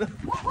त्यहाँनिर त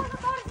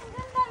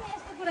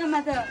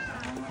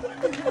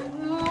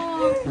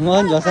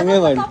मन झसँगै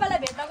भयो तपाईँलाई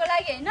भेट्नको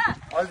लागि होइन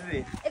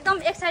एकदम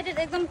एक्साइटेड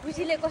एकदम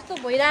खुसीले कस्तो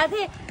भइरहेको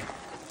थिएँ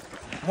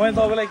मैले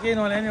तपाईँलाई केही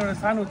नल्याए नि एउटा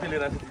सानो त्यो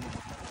लिएर आएको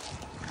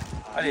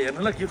अहिले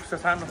हेर्नु ल गिफ्ट छ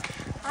सानो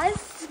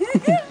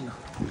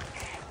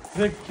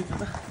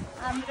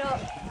हाम्रो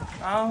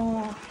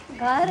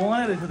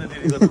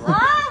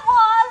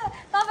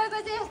तपाईँको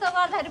चाहिँ यस्तो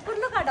गर्दाखेरि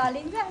पुल्लुका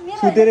ढलिन्छ मेरो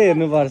सुतेर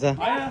हेर्नुपर्छ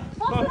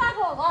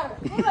ससुराको घर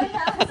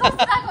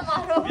ससुराको घर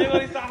हो के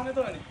गरी चाख्ने त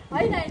भने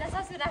होइन होइन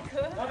ससुराको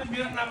अनि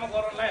मेरो नाममा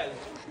गराउन लाइहाल्छ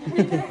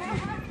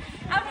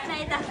आउनु न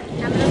यता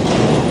हाम्रो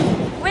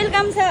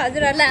वेलकम छ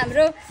हजुरहरूलाई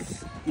हाम्रो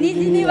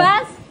निजी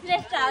निवास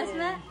श्रेष्ठ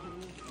हाउसमा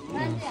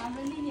मान्छे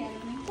हाम्रो निनीहरू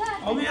हुनुहुन्छ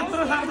अब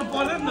यत्रो सानो त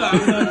पर्दैन नि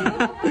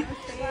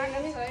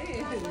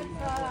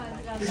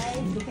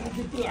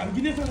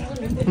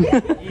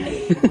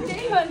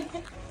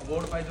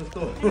बोर्ड पाइ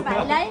जस्तो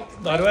भाइलाई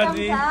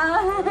धरवाजी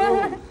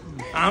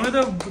हामी त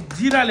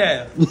जिरा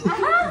ल्यायो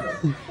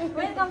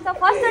वेलकम छ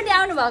फर्स्टचोटि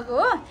आउनु भएको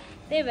हो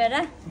त्यही भएर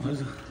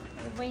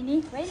बहिनी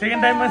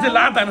सेकेन्ड टाइममा चाहिँ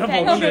लात हानेर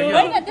पकाउने हो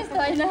होइन त्यस्तो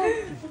होइन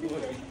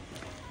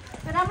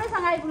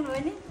राम्रोसँग आइपुग्नु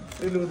भयो नि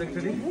लु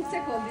एकचोटि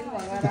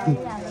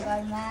हाम्रो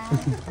घरमा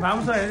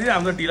राम्रोसँग हेरी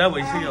हाम्रो ढिला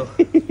भइसक्यो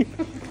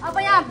अब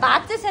यहाँ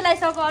भात चाहिँ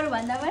सेलाइसक्यो अरू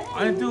भन्दा पनि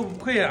अनि त्यो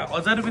खोइ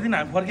 1000 रुपियाँ दिन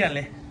हामी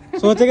फर्किहाल्ने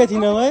सोचेकै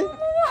थिइनँ है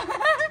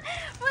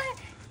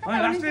अनि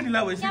राष्ट्रै ढिला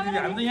भइसक्यो दिदी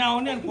हामी त यहाँ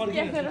आउने अनि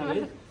फर्किहाल्ने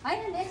होइन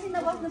नि एकछिन त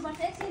बस्नुपर्छ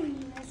एकछिन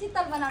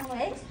शीतल बनाउनु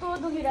है यस्तो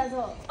दुखिरहेछ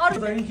अरू त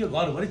के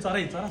घरभरि चरा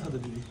छ त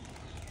दिदी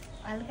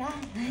हल्का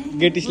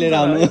गेटिस लिएर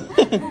आउनु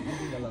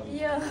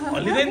यो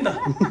हल्लिँदैन त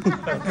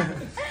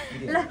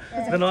ल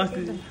नमस्ते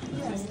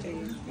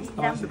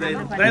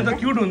दाइ त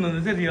क्युट हुनुहुन्छ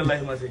चाहिँ रियल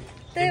लाइफमा चाहिँ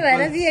त्यही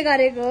भएर बिहे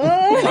गरेको हो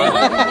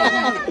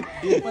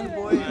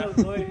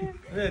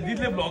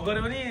दिदीले भ्लग गरे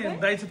पनि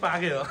दाइ चाहिँ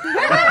पाकै हो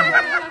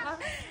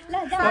ल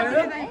जाऊ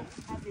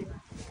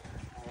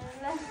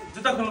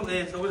जुत्ता खोल्नु ए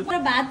सबै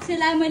भात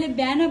सेलाए मैले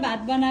बिहान भात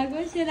बनाएको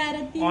सेलाएर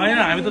होइन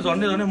हामी त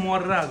झन्डै झन्डै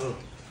मरेर आएको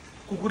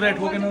कुकुरलाई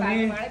ठोकेन कि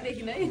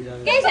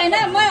केही छैन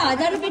म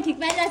 1000 रुपियाँ ठिक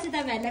पाइरहेको छु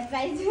तपाईँहरूलाई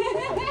प्राइज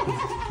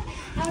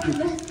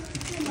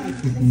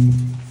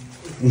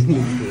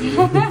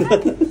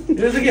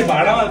यो चाहिँ के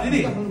भाडामा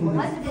दिदी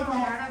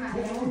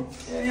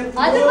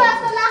हजुरको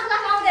जस्तो लाख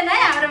लाख आउँदैन है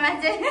हाम्रो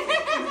मान्छे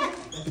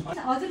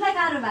हजुरलाई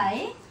गाह्रो भयो है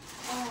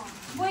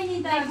बहिनी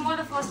त म त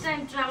फर्स्ट टाइम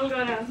ट्राभल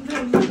गरेर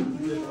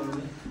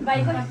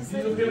बाइकको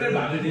फेभरेट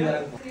भाडा दिएर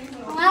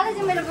उहाँले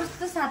चाहिँ मेरो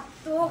कस्तो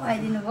सातो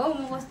खुवाइदिनु भयो म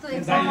कस्तो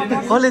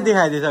कसले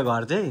देखाइदिएछ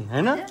घर चाहिँ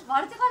होइन घर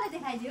चाहिँ कसले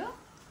देखाइदियो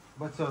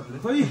बच्चाहरूले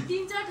खोइ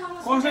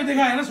कसले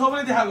देखायो होइन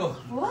सबैले देखाएको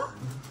हो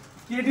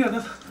केटीहरू त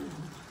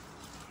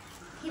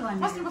के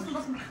भन्नु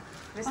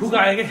ठुक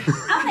आयो के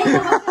आउन यता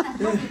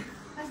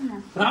बस्नु न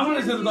राम्रो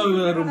रहेछ त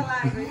तपाईँको रुम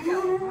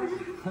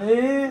ए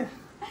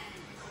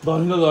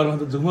धनको घरमा त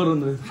झुमर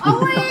हुँदो रहेछ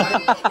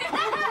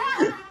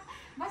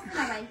बस्नु न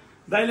भाइ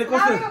दाइले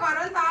कस्तो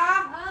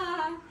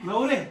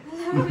नौले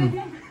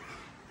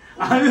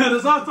हामीहरू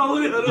सब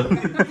चौरेहरू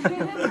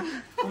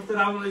कस्तो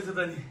राम्रो रहेछ त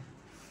नि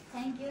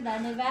थ्याङ्क यू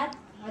धन्यवाद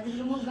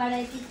हजुरको मुखबाट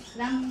यति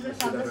राम्रो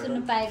शब्द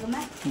सुन्नु पाएकोमा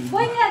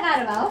बहिनीलाई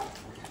गाह्रो भयो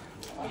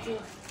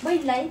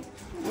बहिनीलाई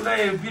उता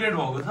पिरियड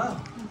भएको छ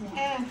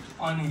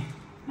अनि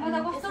म त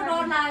कस्तो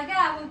डर लाग्यो क्या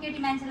अब केटी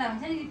मान्छेलाई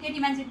हुन्छ नि केटी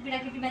मान्छेको पीडा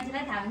केटी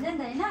मान्छेलाई थाहा हुन्छ नि त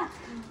होइन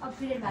अब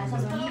पिरियड भएको छ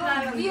भने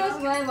बियोस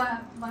भयो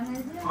भनेर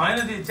होइन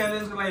त्यो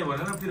च्यालेन्जको लागि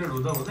भनेर पिरियड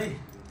हुँदा हुँदै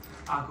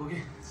आएको के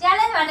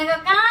च्यालेन्ज भनेको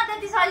कहाँ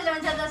त्यति सजिलो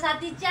हुन्छ त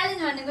साथी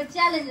च्यालेन्ज भनेको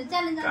च्यालेन्ज हो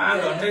च्यालेन्ज कहाँ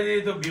झन्डै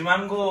त्यो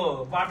विमानको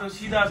बाटो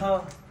सिधा छ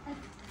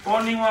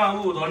टर्निङमा ऊ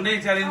झन्डै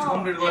च्यालेन्ज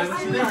कम्प्लिट गरेको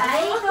सिधै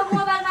भाइ त्यो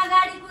मोबाइलमा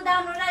गाडी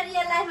कुदाउनु र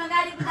रियल लाइफमा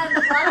गाडी कुदाउनु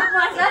फरक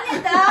पर्छ नि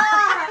त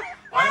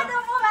यहाँ त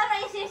मोबाइलमा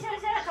यसो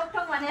ठोक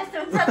ठोक भने जस्तो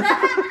हुन्छ त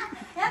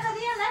यहाँ त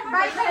रियल लाइफमा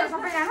बाइक ल्यायो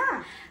सबैजना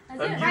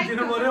गिफ्ट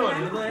दिनु पर्यो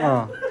भनेर त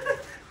यहाँ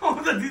अब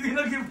त दिदिन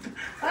गिफ्ट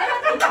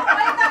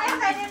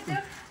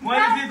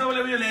मैले चाहिँ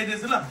तपाईँलाई उयो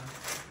ल्याइदिएछु ल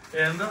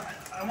हेर्नु त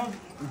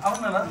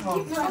आउनु न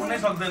आउनै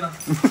सक्दैन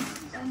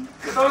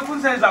तपाईँ कुन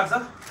साइज लाग्छ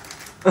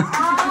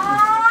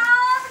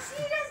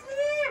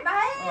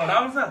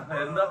राम्रो छ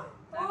हेर्नु त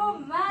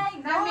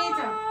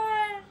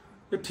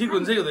यो ठिक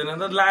हुन्छ कि हुँदैन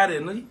त लाएर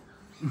हेर्नु कि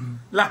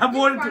ला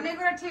बोल्ड भन्ने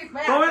कुरा ठिक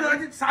भयो तपाईँ त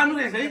अलिक सानो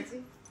रहेछ है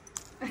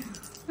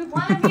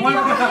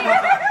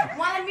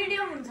मलाई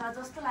मिडियम हुन्छ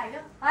जस्तो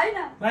लाग्यो होइन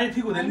भाइ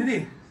ठिक हुँदैन दिदी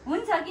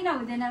हुन्छ किन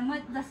हुँदैन म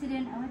जसरी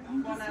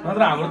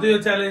नत्र हाम्रो त यो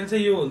च्यालेन्ज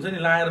चाहिँ यो हुन्छ नि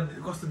लाएर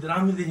कस्तो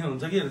राम्रो देखिनु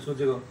हुन्छ कि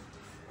सोचेको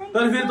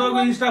तर फेरि तपाईँको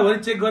इन्स्टाभरि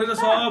चेक गरेर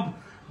सब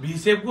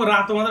भिसेपको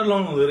रातो मात्रै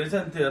लाउनु हुँदो रहेछ नि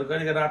त्योहरू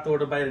कहिले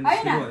रातोबाट बाहिर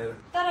निस्किनु भनेर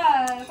तर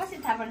कसरी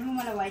थाहा पाउनु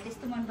मलाई व्हाइट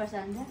यस्तो मनपर्छ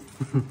भन्छ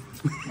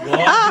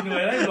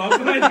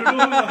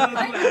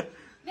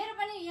मेरो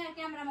पनि यहाँ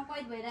क्यामेरामा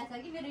कैद भइरहेछ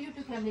कि मेरो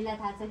युट्युब फ्यामिलीलाई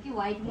थाहा छ कि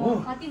व्हाइट म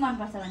कति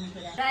मनपर्छ भन्ने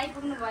कुरा र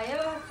आइपुग्नु भयो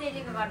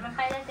तेरेको घरमा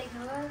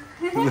पाइरहेको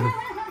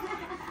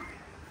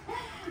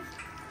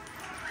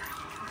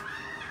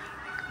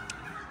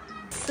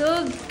सो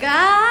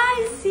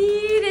गाइस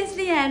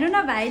सिरियसली हेर्नु न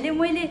भाइले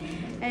मैले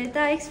त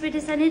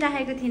एक्सपेक्टेसनै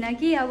राखेको थिइनँ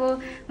कि अब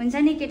हुन्छ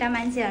नि केटा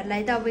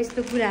मान्छेहरूलाई त अब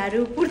यस्तो कुराहरू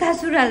पुर्था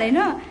सुरुवाल होइन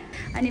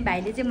अनि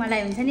भाइले चाहिँ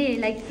मलाई हुन्छ नि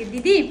लाइक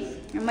दिदी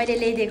मैले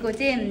ल्याइदिएको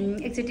चाहिँ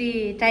एकचोटि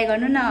ट्राई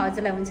गर्नु न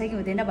हजुरलाई हुन्छ कि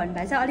हुँदैन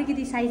भन्नुभएको छ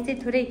अलिकति साइज चाहिँ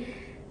थोरै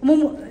म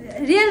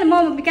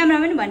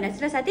क्यामेरामा पनि भनिरहेको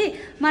छु ल साथी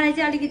मलाई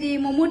चाहिँ अलिकति म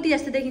मोटी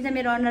जस्तो देखिन्छ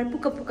मेरो अनुहार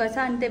पुक्क पुक्क छ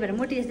अनि त्यही भएर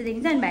मोटी जस्तो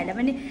देखिन्छ अनि भाइलाई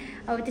पनि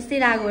अब त्यस्तै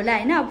लाग्यो होला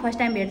होइन अब फर्स्ट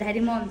टाइम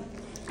भेट्दाखेरि म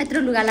यत्रो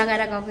लुगा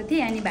लगाएर गएको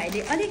थिएँ अनि भाइले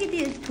अलिकति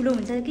ठुलो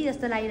हुन्छ कि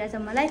जस्तो लागिरहेछ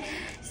मलाई।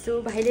 सो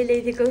भाइले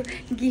ल्याइदिएको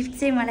गिफ्ट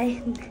चाहिँ मलाई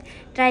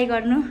ट्राई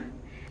गर्नु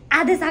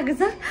आदेश आएको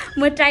छ,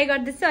 म ट्राई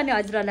गर्दैछु अनि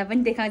हजुरहरूलाई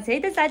पनि देखाउँछु है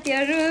त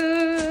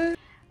साथीहरू।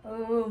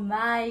 ओ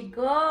माई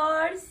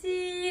गॉड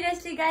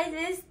सिरियसली गाइस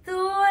यस्तो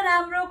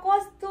राम्रो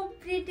कस्तो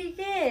प्रिटी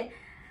के।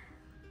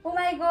 ओ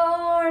माई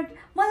गॉड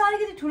मलाई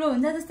अलिकति ठुलो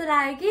हुन्छ जस्तो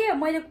लाग्यो कि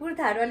मैले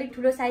कुर्ताहरू अलिक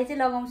ठुलो साइजै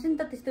लगाउँछु नि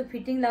त, त्यस्तो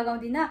फिटिङ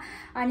लगाउँदिनँ।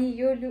 अनि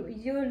यो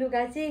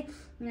लुगा चाहिँ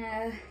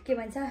के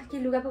भन्छ के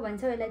लुगा पो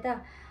भन्छ यसलाई त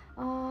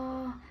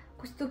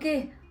कस्तो के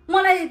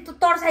मलाई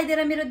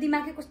तर्साइदिएर मेरो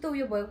दिमागै कस्तो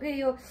उयो भयो कि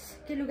यो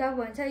के लुगा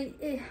पो भन्छ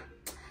ए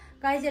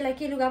गाइस यसलाई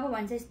के लुगा पो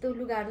भन्छ यस्तो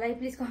लुगाहरूलाई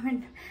प्लिज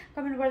कमेन्ट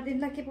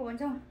गरिदिनु ल के पो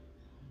भन्छ।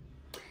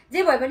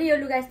 जे भए पनि यो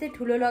लुगा यस्तै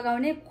ठुलो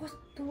लगाउने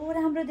कस्तो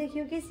राम्रो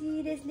देखियो कि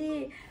सिरियसली।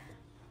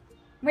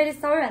 मैले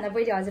सबैभन्दा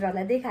पहिले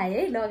हजुरहरूलाई देखाएँ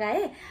है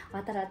लगाएँ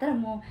हतार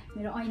म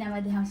मेरो ऐनामा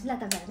देखाउँछु ल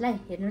तपाईँहरूलाई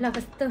हेर्नु ल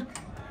कस्तो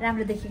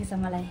राम्रो देखेको छ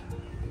मलाई।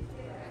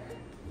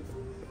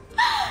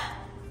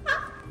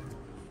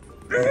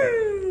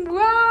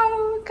 वाउ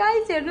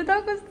गाइस हेर्नु त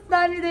कस्तो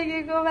दामी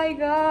देखेको माई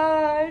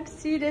गॉड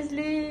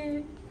सिरियसली।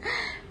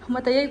 म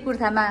त यही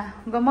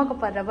कुर्तामा गमको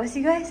परेर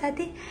बसिगएँ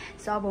साथी।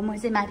 सो अब म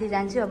चाहिँ माथि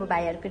जान्छु, अब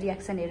भाइहरूको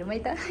रियाक्सन हेरौँ है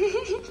त।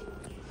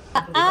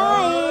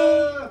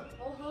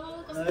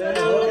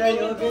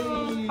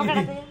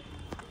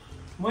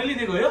 मैले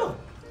दिएको यो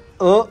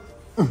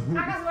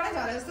आकाशबाटै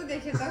झरे जस्तो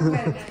देखेछ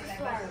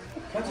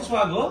साँच्चै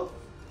स्वाद हो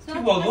के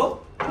भएको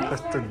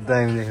कस्तो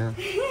दामी देख्यो।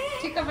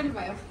 ठिक्क पनि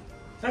भयो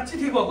साँच्चै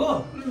ठिक भएको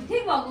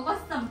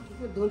कस्तो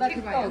धुँदा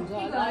ठिक्क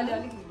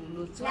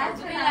हुन्छ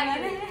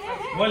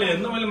मैले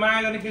हेर्नु मैले माया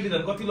गर्ने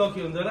केटीहरू कति लकी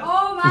हुन्छ र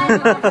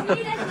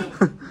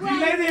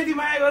यति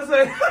माया गर्छ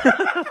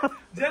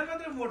ज्यान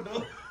मात्रै मोटो।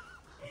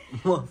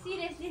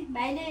 सिरियसली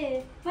भाइले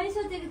मैले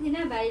सोचेको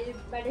थिइनँ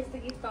भाइबाट यस्तो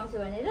गिफ्ट पाउँछु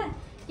भनेर,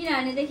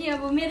 किनभनेदेखि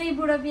अब मेरै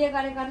बुढो बिहे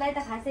गरेकोलाई त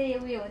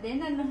खासै उयो हुँदैन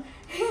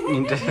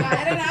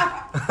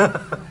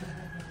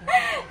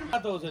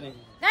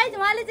गाइस।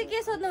 उहाँले चाहिँ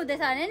के सोध्नु हुँदैछ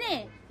भने नि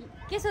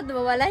के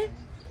सोध्नुभयो मलाई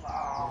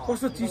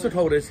कस्तो चिसो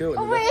ठाउँ रहेछ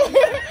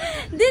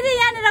दिदी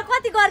यहाँनिर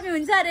कति गर्मी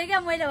हुन्छ अरे क्या।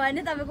 मैले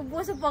भने तपाईँको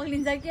बोसो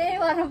पग्लिन्छ केही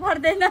गर्नु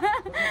पर्दैन।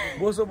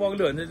 बोसो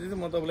पग्ल्यो भने चाहिँ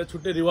म तपाईँलाई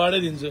छुट्टै रिवार्डै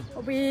दिन्छु।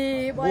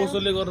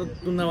 बोसोले गरेर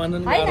तुलना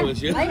मान्न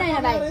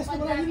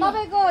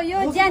तपाईँको यो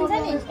ज्यान छ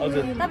नि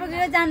तपाईँको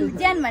यो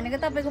ज्यान भनेको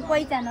तपाईँको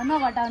पहिचान हो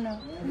नघटाउनु।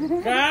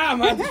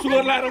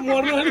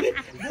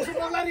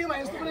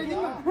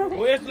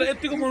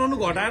 यतिको बनाउनु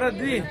घटाएर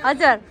दि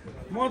हजुर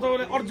म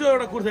तपाईँलाई अझ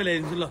एउटा कुर्ता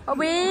ल्याइदिन्छु ल।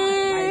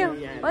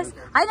 होस्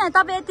होइन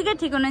तपाईँ यतिकै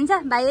ठिक हुनुहुन्छ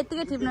भाइ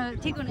यतिकै ठिक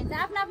हुनुहुन्छ।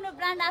 आफ्नो आफ्नो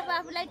ब्रान्ड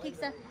आफूलाई ठिक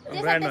छ।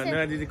 ब्रान्ड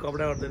भन्दैन दिदी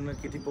कपडा गर्दैन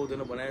केटी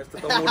पाउँदैन भने जस्तो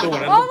त मोटो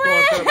भनेर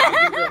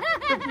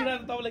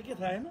तपाईँलाई के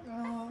थाहा होइन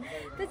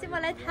त्यो चाहिँ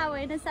मलाई थाहा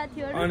भएन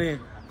साथीहरू। अनि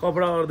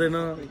कपडा गर्दैन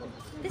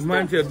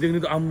मान्छेहरू देख्ने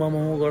त आम्मामा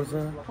गर्छ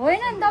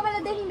होइन नि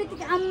तपाईँलाई देख्ने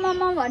बित्तिकै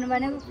आम्मामा भन्नु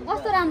भनेको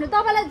कस्तो राम्रो।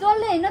 तपाईँलाई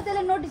जसले होइन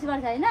त्यसले नोटिस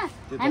गर्छ होइन,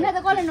 हामीलाई त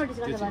कसले नोटिस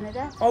गर्छ भन्नु त।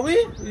 अब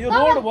यो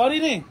रोड भरि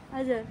नै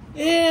हजुर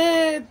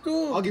ए तँ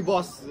अघि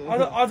बस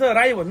अझ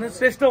राई भन्ने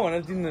श्रेष्ठ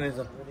भनेर चिन्दैन रहेछ।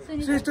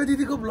 श्रेष्ठ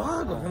दिदीको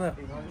भ्लग होइन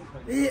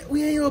ए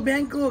उयो यो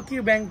ब्याङ्कको के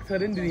ब्याङ्क छ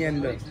अरे नि दिदी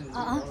यहाँनिर।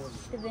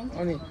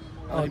 अनि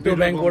त्यो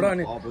ब्याङ्कबाट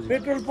अनि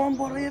पेट्रोल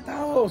पम्पबाट यता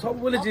हो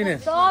सबैले चिने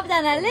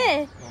सबजनाले।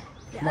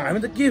 हामी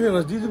त के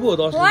फेमस दिदी पो हो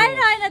त होइन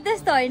होइन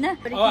त्यस्तो होइन।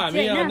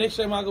 हामी नेक्स्ट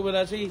टाइम आएको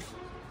बेला चाहिँ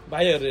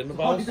भाइहरू हेर्नु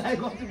पाओस्।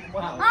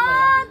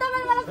 तपाईँले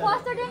मलाई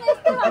फर्स्ट डे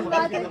यस्तै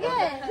भन्नुभएको थियो के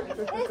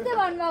यस्तै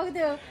भन्नुभएको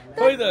थियो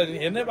खोइ त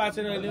हेर्नै पाएको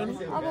छैन अहिले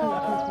पनि। अब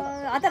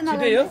हतार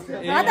नगर्नु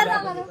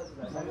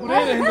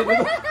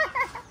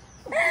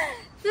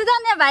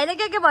सुजन्या भाइले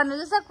के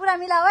भन्नुहुन्छ कुरा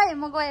मिलाऊ है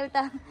म गएँ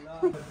उता।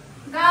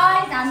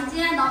 गाइस हामी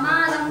चाहिँ यहाँ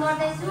धमाधम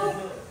गर्दैछु।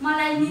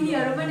 मलाई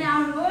निनीहरू पनि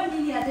आउनुभयो,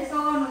 निनीहरूले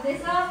सघाउनु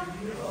हुँदैछ।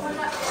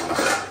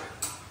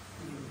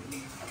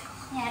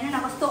 हेर्नु न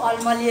कस्तो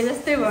अलमलिए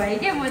जस्तै भयो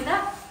क्या। म त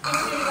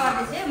यसरी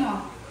गर्दैछु है म,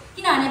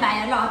 किनभने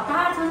भाइहरूलाई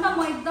हतार छ नि त। म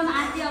एकदम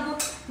आधी अब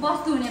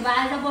बस्नु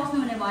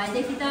हुने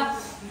भएदेखि त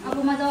अब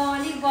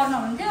मजाले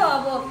गर्नुहुन्थ्यो।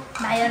 अब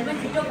भाइहरू पनि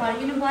छिटो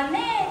फर्किनु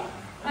पर्ने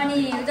अनि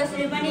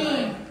जसरी पनि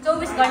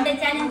 24 घन्टा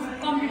च्यालेन्ज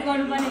कम्प्लिट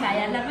गर्नुपर्ने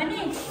भाइहरूलाई पनि।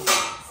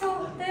 सो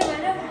त्यही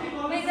भएर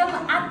म एकदम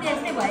आत्ते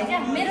जस्तै भयो क्या।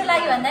 मेरो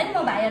लागि भन्दा नि म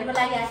भाइहरूको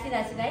लागि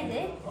आँटिरहेको छु गाइस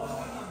है।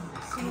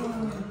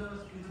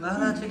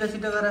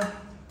 छिटो गर।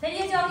 फेरि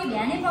यो चाहिँ अघि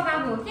बिहानै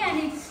पकाएको हो कि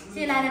अनि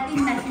सेलाएर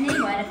 3 बाजी नै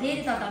भएर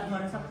फेरि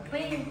तताबाट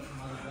सबै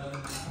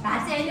भात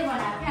चाहिँ अहिले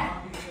बनाएको क्या।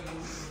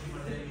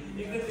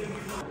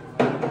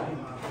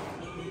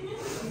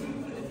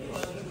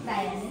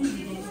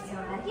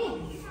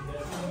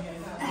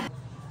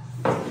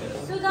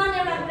 सुजन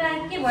एउटा कुरा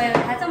के भयो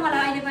थाहा छ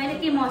मलाई अहिले कहिले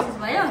के महसुस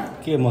भयो?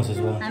 के महसुस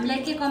भयो? हामीलाई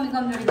के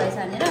कमजोरी भएछ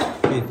भनेर।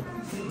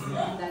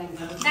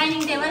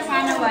 डाइनिङ टेबल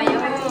सानो भयो।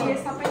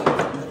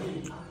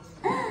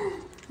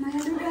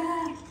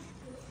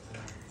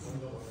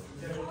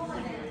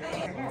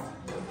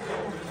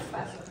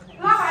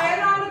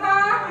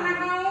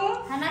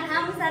 खाना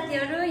खाऊँ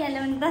साथीहरू यहाँ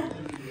ल्याउनु त।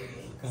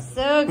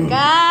 सो सो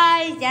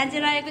गाइस यहाँ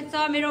चाहिँ रहेको छ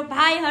मेरो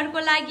भाइहरूको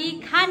लागि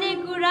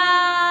खानेकुरा।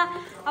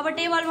 अब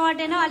टेबलमा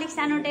अटेन, अलिक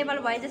सानो टेबल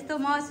भए जस्तो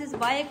महसुस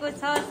भएको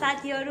छ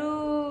साथीहरू।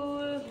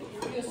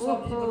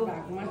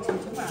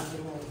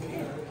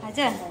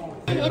 हजुर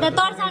यता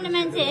तर्साउने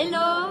मान्छे,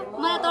 हेलो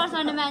मलाई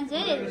तर्साउने मान्छे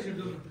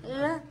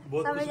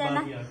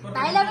सबैजना।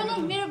 भाइलाई पनि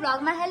मेरो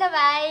भ्लगमा हेलो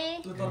भाइ,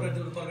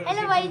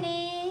 हेलो बहिनी,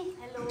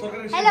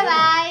 हेलो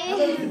भाइ,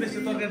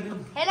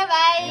 हेलो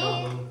भाइ।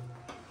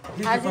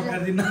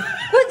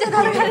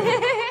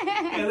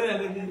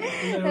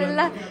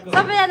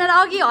 सबैजनालाई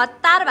अघि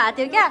हतार भएको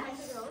थियो क्या,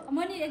 म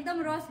नि एकदम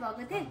रस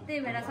भएको थिएँ, त्यही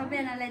भएर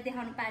सबैजनालाई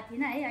देखाउनु पाएको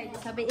थिइनँ है। अहिले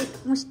सबै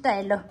एकमुष्ट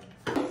हेलो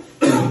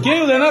केही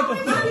हुँदैन।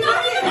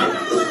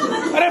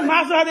 अरे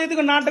मासु आज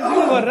यतिको नाटक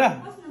किन गरेर?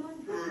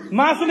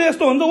 मासुले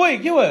यस्तो हुन्छ ओइ,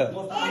 के भयो?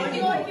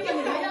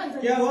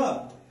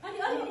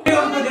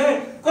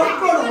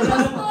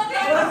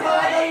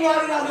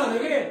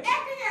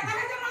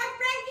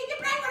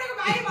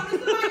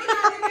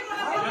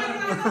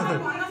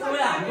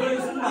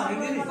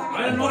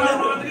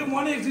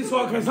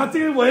 साँच्चै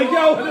भयो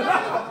क्या?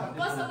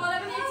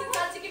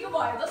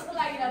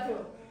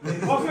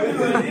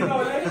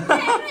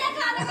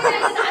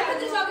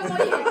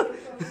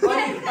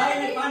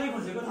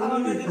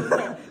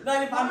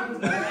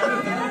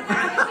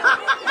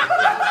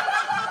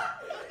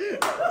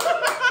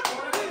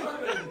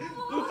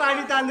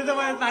 पानी तान्दै त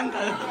मलाई पानी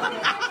थाल्यो।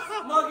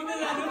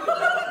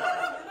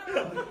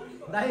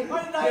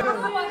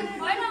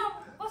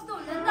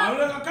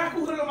 हामीलाई कहाँ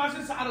कुखुराको मासु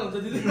साह्रो हुन्छ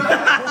दिदी।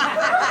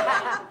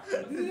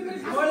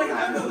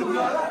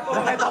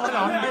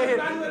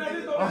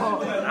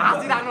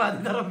 हाँसिराख्नु भएको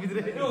तर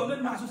भित्रै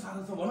मासु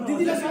साह्रो छ भन्नु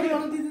दिदीलाई सरी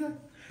भन्नु दिदीलाई।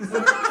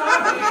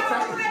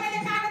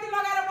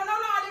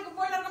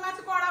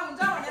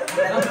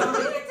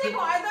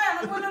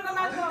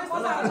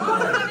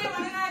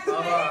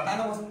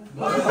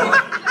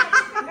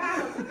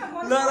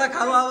 ल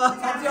खाऊ अब।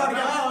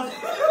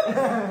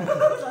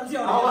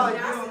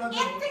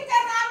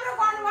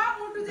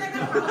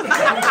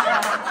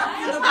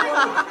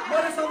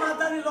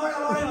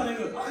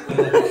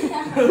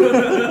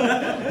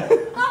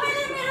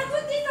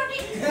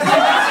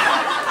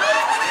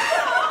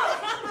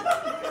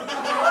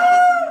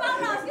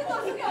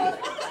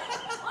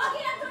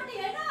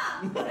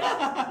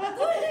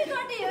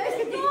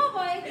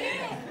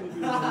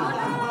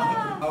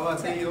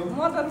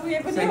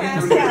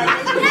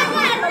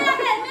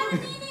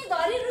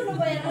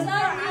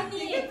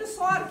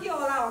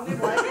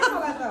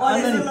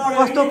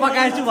 कस्तो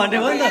पकाएछु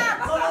भनेको नि त।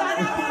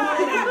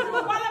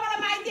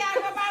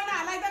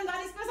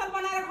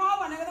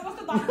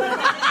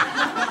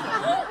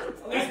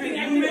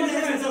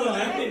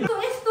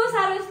 यस्तो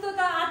साह्रो यस्तो त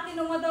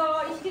आत्तिनु, म त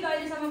स्टिल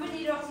अहिलेसम्म पनि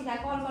रक्सी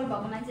खाएको अल्कोहल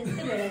भएको मान्छे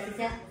जस्तै भइरहेको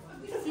छ।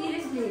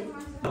 सिरियसली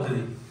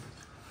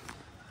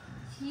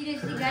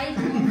सिरियसली गाइस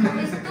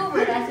यस्तो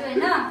भइरहेको छु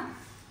होइन,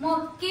 म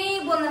केही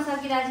बोल्न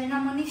सकिरहेको छैन,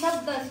 म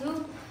निशब्द छु।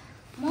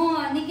 म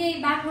निकै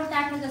बाठो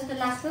टाठो जस्तो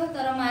लाग्छ,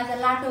 तर म आज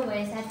लाटो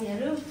भएँ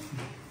साथीहरू।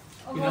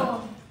 अब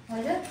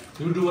हजुर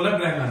युट्युबरलाई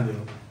ब्रान्ड लान्थ्यो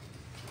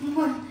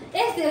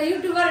यस्तो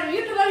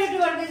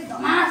युट्युबरको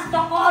धमास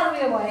टक्कर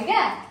उयो भयो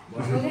क्या।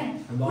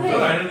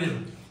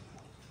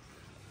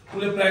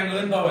 उसले प्र्याङ्क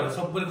गर्यो नि तपाईँहरू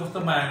सबैले कस्तो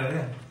माया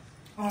गरे।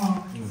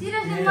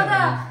 सिरियसली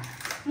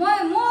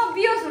म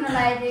बियोस हुन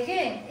लागेको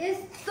थिएँ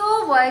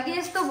कि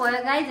यस्तो भयो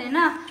गाइज होइन।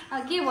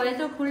 के भयो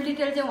त्यो फुल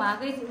डिटेल चाहिँ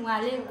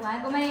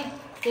उहाँकोमै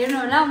हेर्नु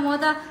होला। म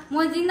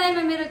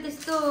जिन्दगीमा मेरो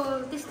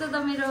त्यस्तो त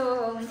मेरो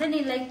हुन्छ नि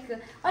लाइक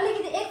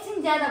अलिकति एकछिन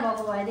ज्यादा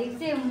भएको भएदेखि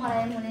चाहिँ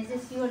मलाई हुने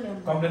चाहिँ स्योर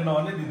ल्याउनु। कम्प्लेन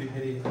नगर्ने दिदी,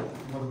 फेरि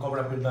म त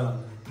कपडा फिर्ता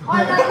लान्छु।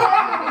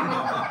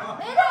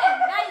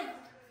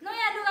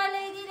 नयाँ लुगा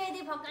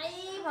ल्याइदिई फकाइ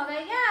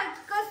क्या,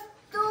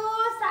 कस्तो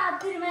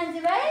साथी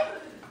मान्छे भाइ।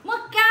 म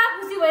क्या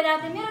खुसी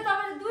भइरहेको थिएँ। मेरो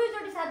तपाईँले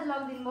दुईचोटि साथी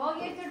लगिदिनु भयो,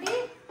 अघि एकचोटि।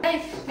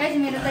 गाइस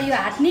मेरो त यो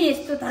हात नि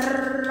यस्तो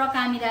थर्र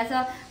कामिरहेछ,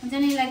 हुन्छ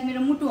नि लाइक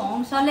मेरो मुटु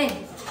हङ्सले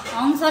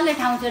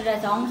ठाउँ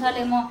छोडिरहेछ।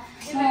 हङ्सले म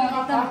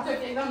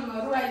एकदम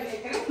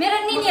मेरो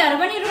निनीहरू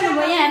पनि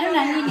रुनुभयो। यहाँ हेर्नु न,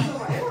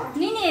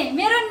 निनी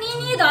मेरो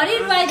निनी धरी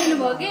रुवाइदिनु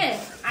भयो के।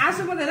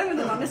 आँसु पर्दैन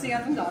मेरो भन्ने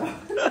सिगार पनि झर।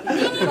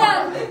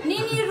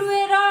 निनी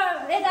रुएर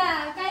यता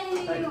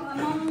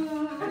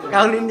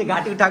काउलिनी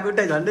घाँटी उठाएको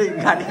उठाइ झन्डै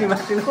घाँटी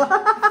माथिनु।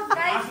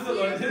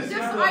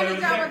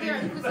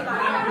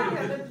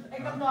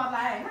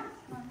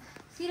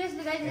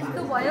 सिरियसली गाइस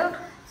यस्तो भयो।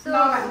 सो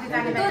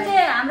त्यो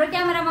चाहिँ हाम्रो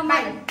क्यामेरामा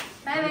by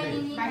by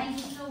निनी, thank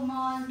you so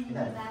much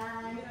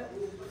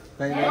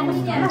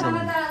निनीहरूसँग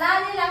त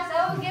लाजै लाग्छ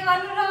हौ, के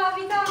गर्नु र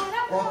अभि त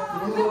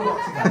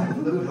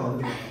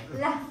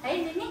ल है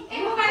निनी।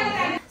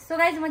 सो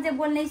गाइस म चाहिँ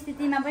बोल्ने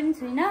स्थितिमा पनि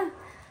छुइनँ।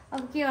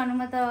 अब के गर्नु,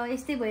 म त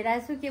यस्तै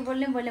भइरहेको छु, के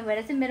बोल्ने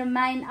भइरहेको छ। मेरो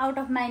माइन्ड आउट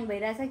अफ माइन्ड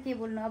भइरहेछ, के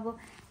बोल्नु। अब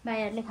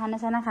भाइहरूले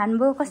खानासाना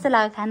खानुभयो, कस्तो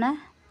लाग्यो खाना?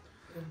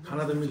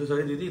 खाना त मिठो छ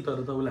है दिदी,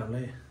 तर तपाईँले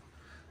हामीलाई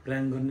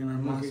प्र्याङ्क गर्ने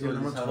नाममा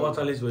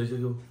 46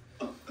 भइसक्यो।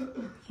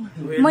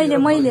 मैले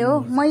हो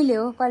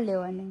कसले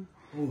हो भने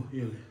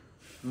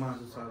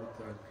मासु साह्रो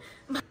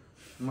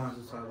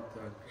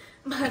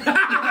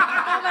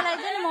तपाईलाई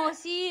चाहिँ नि म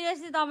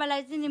सिरियसली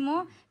तपाईलाई चाहिँ नि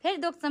म फेरि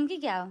दोक्छम कि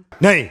क्या हो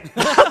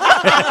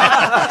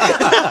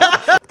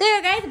त्यही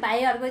हो गाइस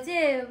भाइहरूको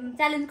चाहिँ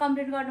च्यालेन्ज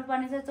कम्प्लिट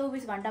गर्नुपर्ने छ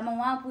 24 घण्टामा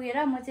उहाँ पुगेर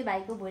म चाहिँ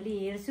भाइको भोलि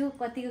हेर्छु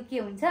कतिको के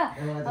हुन्छ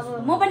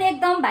अब म पनि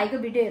एकदम भाइको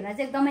भिडियो हेर्न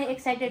चाहिँ एकदमै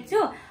एक्साइटेड छु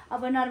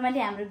अब नर्मली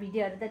हाम्रो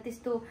भिडियोहरू त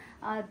त्यस्तो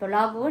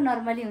भ्लग हो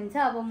नर्मली हुन्छ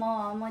अब म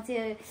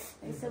चाहिँ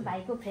यसो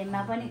भाइको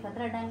फ्रेममा पनि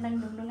खतरा डाङ डाङ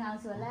डुङडुङ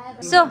आउँछु होला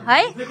सो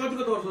है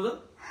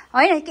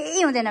होइन केही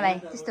हुँदैन भाइ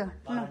त्यस्तो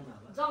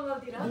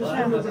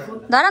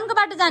धरानको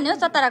बाटो जाने हो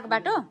चतराको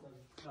बाटो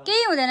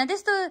केही हुँदैन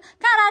त्यस्तो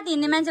कहाँ राति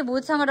हिँड्ने मान्छे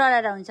भूतसँग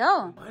डराएर हुन्छ हौ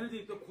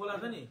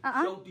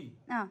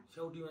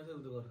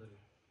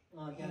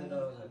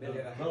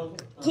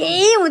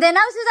केही हुँदैन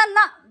हौ सुजन न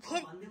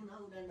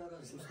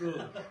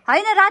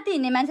होइन राति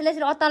हिँड्ने मान्छेलाई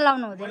यसरी अत्ताल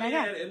लाउनु हुँदैन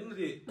क्या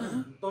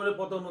तपाईँले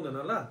पताउनु हुँदैन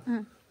ल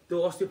त्यो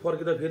अस्ति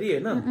फर्किँदा फेरि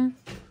होइन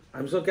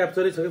हामीसँग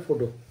क्याप्चरै छ कि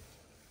फोटो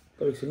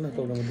अस्ति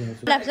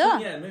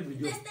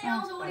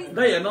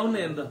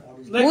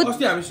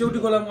हामी सेउटी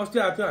खोलामा अस्ति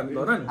आएको थियो हामी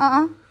घर नि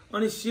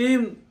अनि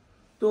सेम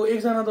त्यो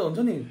एकजना त हुन्छ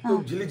नि त्यो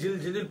झिलिक झिलिक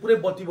झिलिक पुरै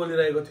बत्ती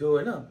बलिरहेको थियो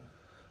होइन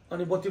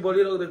अनि बत्ती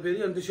बलिरहेको फेरि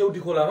अनि त्यो सेउटी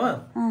खोलामा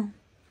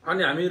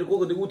अनि हामीहरू को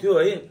ऊ थियो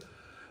है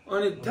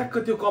अनि ठ्याक्क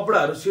त्यो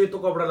कपडाहरू सेतो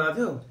कपडा लगाएको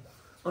थियो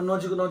अनि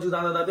नजिक नजिक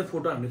जाँदा जाँदै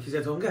फोटो हामीले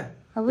खिचेका छौँ क्या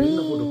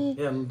फोटो ए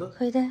हामी त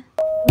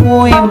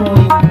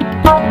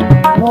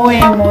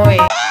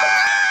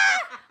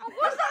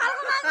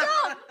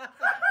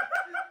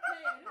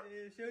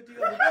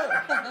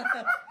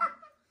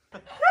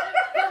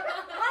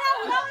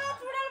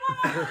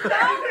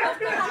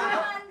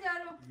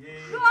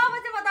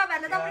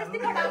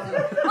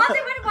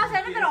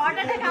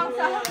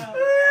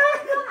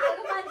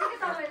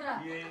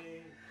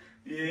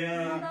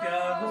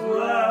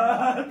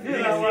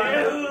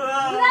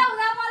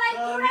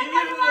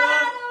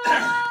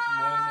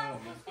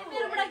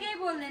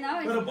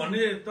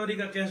भन्ने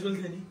तरिका क्याजुअल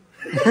थियो नि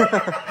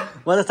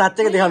म त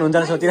साँच्चै देखाउनुहुन्छ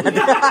सोचिरहेको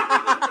थिएँ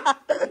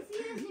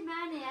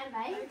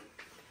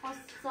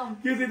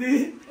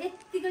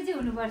यतिको चाहिँ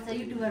हुनुपर्छ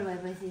युट्युबर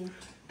भएपछि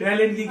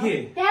ट्यालेन्ट कि के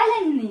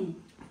ट्यालेन्ट नि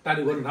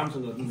ताली गर्नु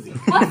राम्रोसँग गर्नु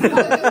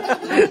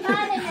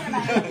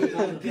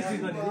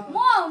म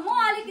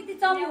अलिकति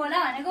चम्यो होला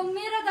भनेको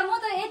मेरो त म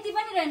त यति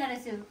पनि रहेन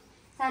रहेछु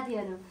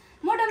साथीहरू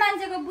मोटो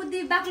मान्छेको बुद्धि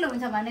बाक्लो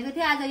हुन्छ भनेको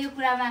थियो आज यो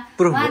कुरामा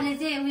उहाँले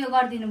चाहिँ उयो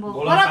गरिदिनु भयो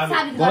गलत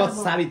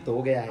साबित हो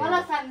गयो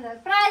गलत साबित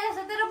प्राय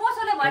जस्तो तेरो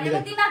बोसोले भनेको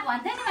दिमाग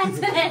भन्छ नि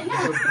मान्छेले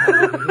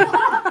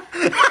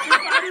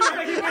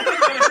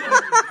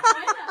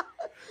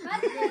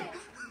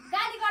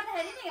गाली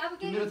गर्दाखेरि नि अब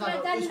के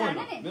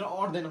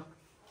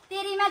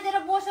तेरीमा तेरो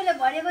बोसोले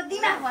भनेको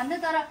दिमाग भन्नु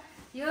तर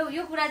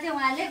यो कुरा चाहिँ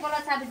उहाँले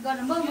गलत साबित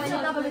गर्नुभयो मैले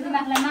तपाईँको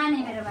दिमागलाई माने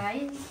मेरो भाइ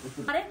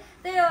अरे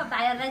त्यही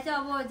भाइहरूलाई चाहिँ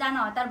अब जान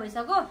हतार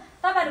भइसक्यो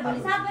तपाईँहरू भोलि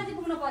 7 बजी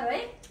पुग्नु पर्यो है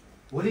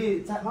भोलि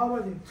 6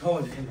 बजी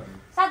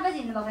 7 बजी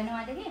हिँड्नु भएको होइन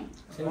उहाँदेखि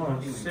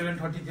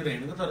 7:30 तिर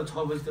हिँडेको तर 6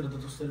 बजीतिर त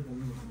जसरी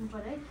पुग्नु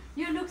पर्यो है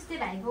यो लुक्स चाहिँ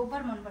भाइको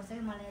उपर मनपर्छ कि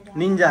मलाई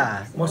निन्जा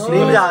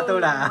निन्जा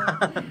हतौडा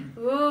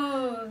हो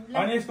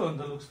अनि यस्तो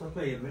हुन्छ लुक्स त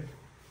हेलमेट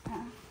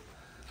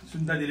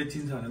सुन्ताजीले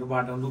चिन्छ भनेर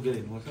बाटोमा लुकेर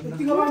हिँड्नुपर्छ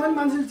यतिको बाटो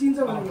मान्छेले चिन्छ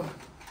भनेको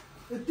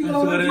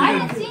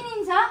होइन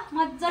चिनिन्छ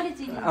मजाले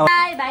चिनिन्छ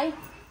by by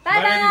by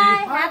by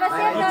have a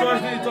safe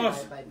journey cheers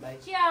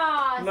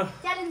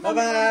challenge bye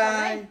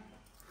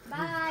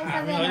bye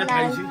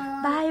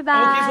bye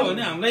bye के छ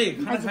भने हामीलाई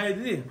खाना खाए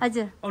दिदी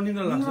हजुर अब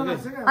निद्रा लाग्छ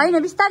के हैन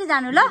बिस्तारै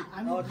जानु ल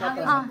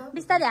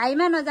बिस्तारै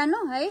हाइमा नजानु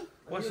है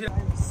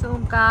सो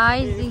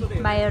गाइस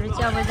भाइहरु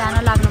चाहिँ अब जान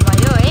लाग्नु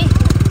भयो है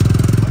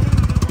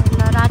ल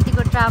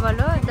रातिको ट्राभल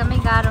हो एकदमै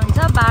गाह्रो हुन्छ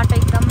बाटो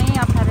एकदमै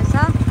अप्ठ्यारो छ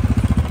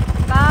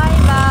bye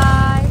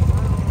bye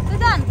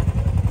Sudan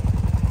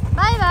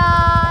bye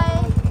bye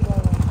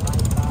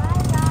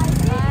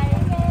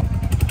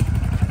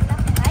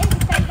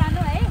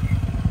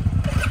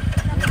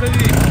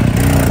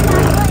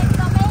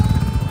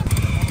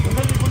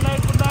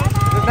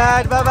Good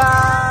night, bye bye.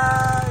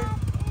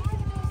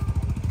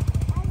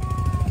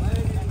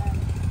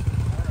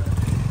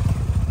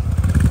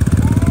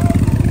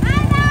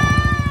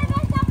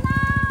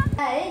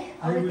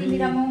 अब तिमी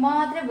र म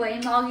मात्रै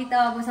भयौँ अघि त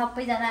अब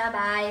सबैजना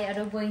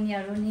भाइहरू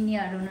बहिनीहरू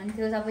निनीहरू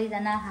हुनुहुन्थ्यो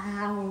सबैजना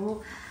हा हो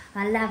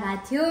हल्ला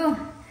भएको थियो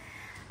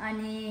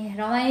अनि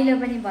रमाइलो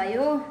पनि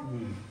भयो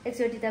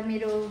एकचोटि त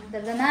मेरो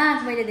दर्दनाक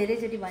मैले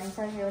धेरैचोटि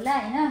भनिसकेँ होला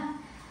होइन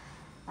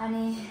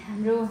अनि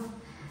हाम्रो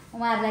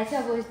उहाँहरूलाई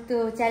चाहिँ अब त्यो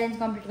च्यालेन्ज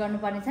कम्प्लिट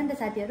गर्नुपर्ने छ नि त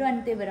साथीहरू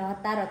अनि त्यही भएर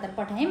हतार हतार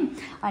पठायौँ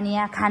अनि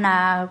यहाँ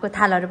खानाको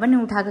थालहरू पनि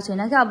उठाएको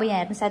छैन क्या अब यहाँ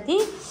हेर्नु साथी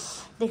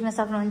देख्न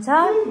सक्नुहुन्छ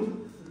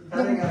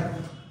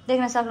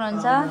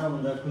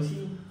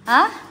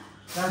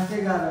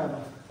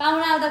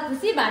पाहुना आउँदा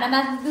खुसी भाडा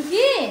बाँच्नु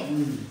दुखी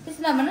त्यसो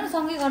नभन्नु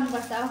सँगै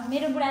गर्नुपर्छ अब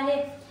मेरो बुढाले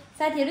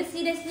साथीहरू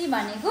सिरियसली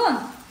भनेको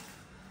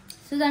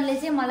सुजनले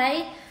चाहिँ मलाई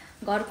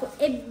घरको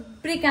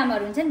एभ्री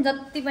कामहरू हुन्छ नि,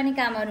 जति पनि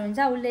कामहरू हुन्छ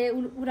उसले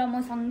ऊ र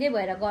म सँगै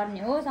भएर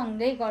गर्ने हो,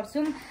 सँगै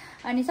गर्छौँ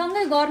अनि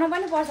सँगै गर्नु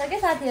पनि पर्छ क्या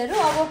साथीहरू।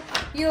 अब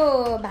यो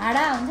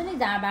भाँडा हुन्छ नि,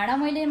 भाँडा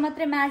मैले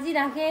मात्रै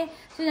माझिराखेँ,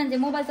 सुजन चाहिँ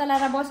मोबाइल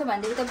चलाएर बस्यो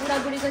भनेदेखि त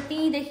बुढाबुढीको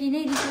त्यहीँदेखि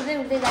नै रिस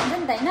उठ्दै जान्छ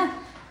नि त होइन।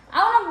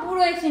 आउन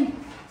बुढो एकछिन,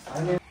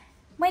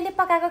 मैले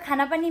पकाएको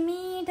खाना पनि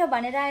मिठो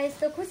भनेर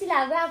यस्तो खुसी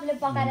लाग्यो। आफूले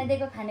पकाएर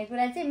दिएको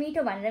खानेकुरा चाहिँ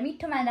मिठो भनेर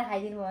मिठो मानेर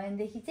खाइदिनु भयो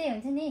भनेदेखि चाहिँ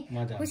हुन्छ नि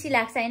खुसी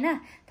लाग्छ होइन।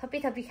 थपी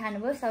थपी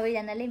खानुभयो,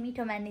 सबैजनाले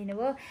मिठो मानिदिनु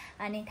भयो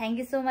अनि थ्याङ्क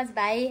यू सो मच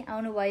भाइ,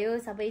 आउनुभयो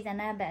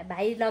सबैजना,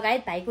 भाइ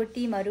लगायत भाइको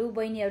टिमहरू,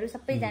 बहिनीहरू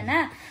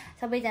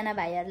सबैजना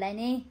भाइहरूलाई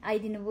नै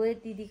आइदिनु भयो।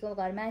 दिदीको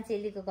घरमा,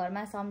 चेलीको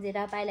घरमा सम्झेर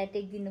पाइला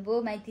टेकिदिनु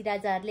भयो। माइती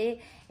राजाहरूले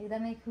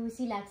एकदमै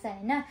खुसी लाग्छ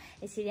होइन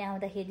यसरी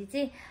आउँदाखेरि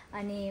चाहिँ।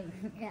 अनि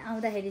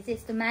आउँदाखेरि चाहिँ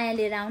यस्तो माया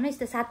लिएर आउनु,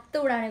 यस्तो सातो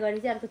उडाउने गरी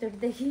चाहिँ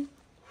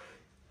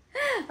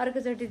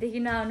अर्कोचोटिदेखि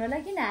नआउनु होला।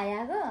 किन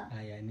आएको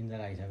निन्द्रा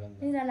लागिसक्यो,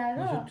 निन्द्रा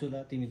लाग्यो। सुत्छु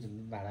ल, तिमी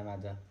भाडा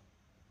माझ,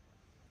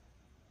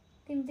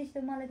 तिमी त्यस्तो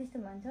मलाई त्यस्तो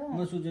भन्छौ।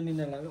 म सुत्छु,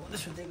 निन्द्रा लाग्यो भने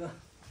सुतेको,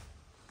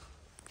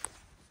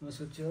 म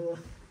सुत्छु।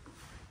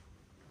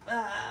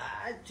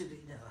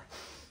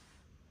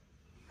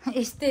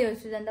 यस्तै हो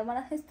सुजन त,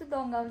 मलाई यस्तो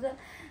दङ्गाउँछ।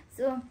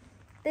 सो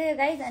त्यही हो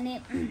गाइज।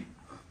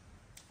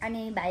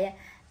 अनि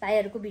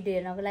भाइहरूको भिडियो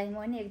हेर्नको लागि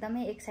म पनि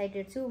एकदमै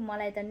एक्साइटेड छु।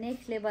 मलाई त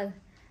नेक्स्ट लेभल,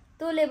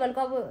 त्यो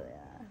लेभलको अब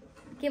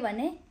के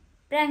भने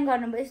प्र्याङ्क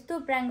गर्नुभयो, यस्तो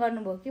प्र्याङ्क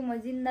गर्नुभयो कि म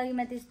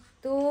जिन्दगीमा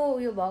त्यस्तो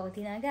उयो भएको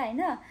थिइनँ क्या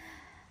होइन।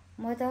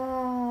 म त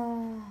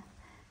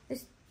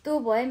यस्तो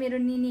भयो, मेरो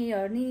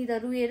निनी त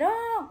रुएर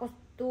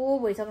कस्तो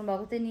भइसक्नु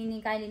भएको थियो। निनी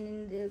काइली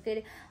निनी के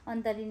अरे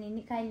अन्तरी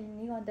निनी, काइली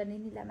निनी अन्तरी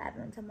निनीलाई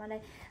मार्नुहुन्छ मलाई,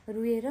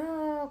 रुएर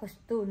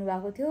कस्तो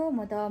हुनुभएको थियो।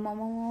 म त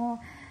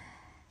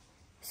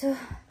सो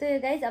त्यही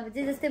गाइज। अब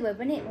जे जस्तै भए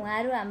पनि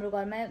उहाँहरू हाम्रो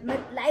घरमा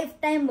लाइफ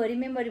टाइमभरि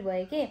मेमोरी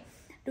भयो कि।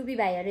 टुपी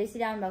भाइहरू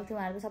यसरी आउनुभएको थियो,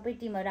 उहाँहरूको सबै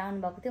टिमहरू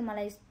आउनुभएको थियो,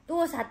 मलाई यस्तो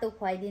सातो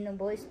खुवाइदिनु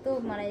भयो, यस्तो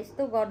मलाई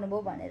यस्तो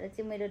गर्नुभयो भनेर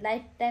चाहिँ मेरो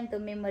लाइफ टाइम त्यो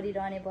मेमोरी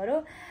रहने पऱ्यो।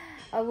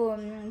 अब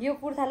यो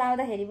कुर्ता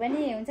लाउँदाखेरि पनि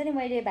हुन्छ नि,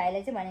 मैले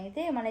भाइलाई चाहिँ भनेको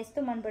थिएँ मलाई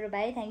यस्तो मन पऱ्यो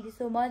भाइ, थ्याङ्क यू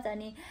सो मच।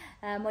 अनि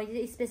मैले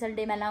चाहिँ स्पेसल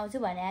डेमा लाउँछु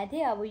भनेको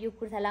थिएँ। अब यो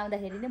कुर्ता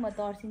लाउँदाखेरि नै म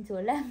तर्सिन्छु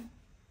होला।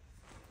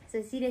 सो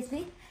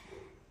सिरियसली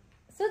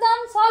सुदम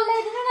सल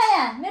ल्याइदिनु न,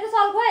 यहाँ मेरो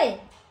सल खोइ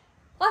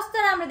कस्तो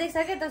राम्रो देख्छ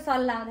क्या त्यो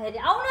सल लाउँदाखेरि।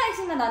 आउनु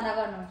एकछिनमा धन्दा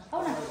गर्नु,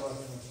 आउन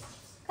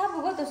कहाँ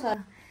पुग्यो त्यो सल।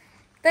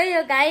 त्यही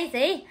हो गाइज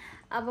है।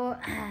 अब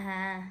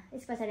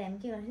यस पछाडि हामी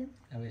के गर्छौँ,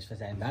 अब यस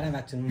पछाडि भाडा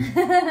माग्छौँ।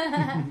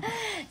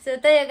 सो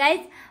त्यही हो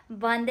गाइज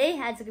भन्दै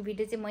आजको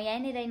भिडियो चाहिँ म यहीँ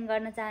नै एन्ड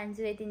गर्न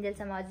चाहन्छु।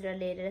 यतिन्जेलसम्म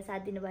हजुरहरूले हेरेर साथ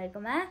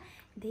दिनुभएकोमा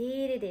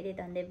धेरै धेरै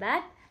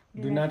धन्यवाद।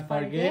 Do not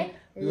forget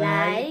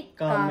like,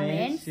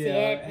 comment,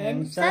 share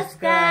and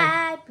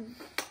subscribe.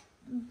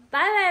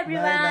 Bye bye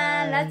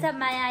everyone. Lots of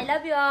Maya. I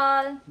love you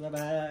all. Bye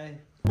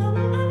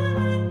bye.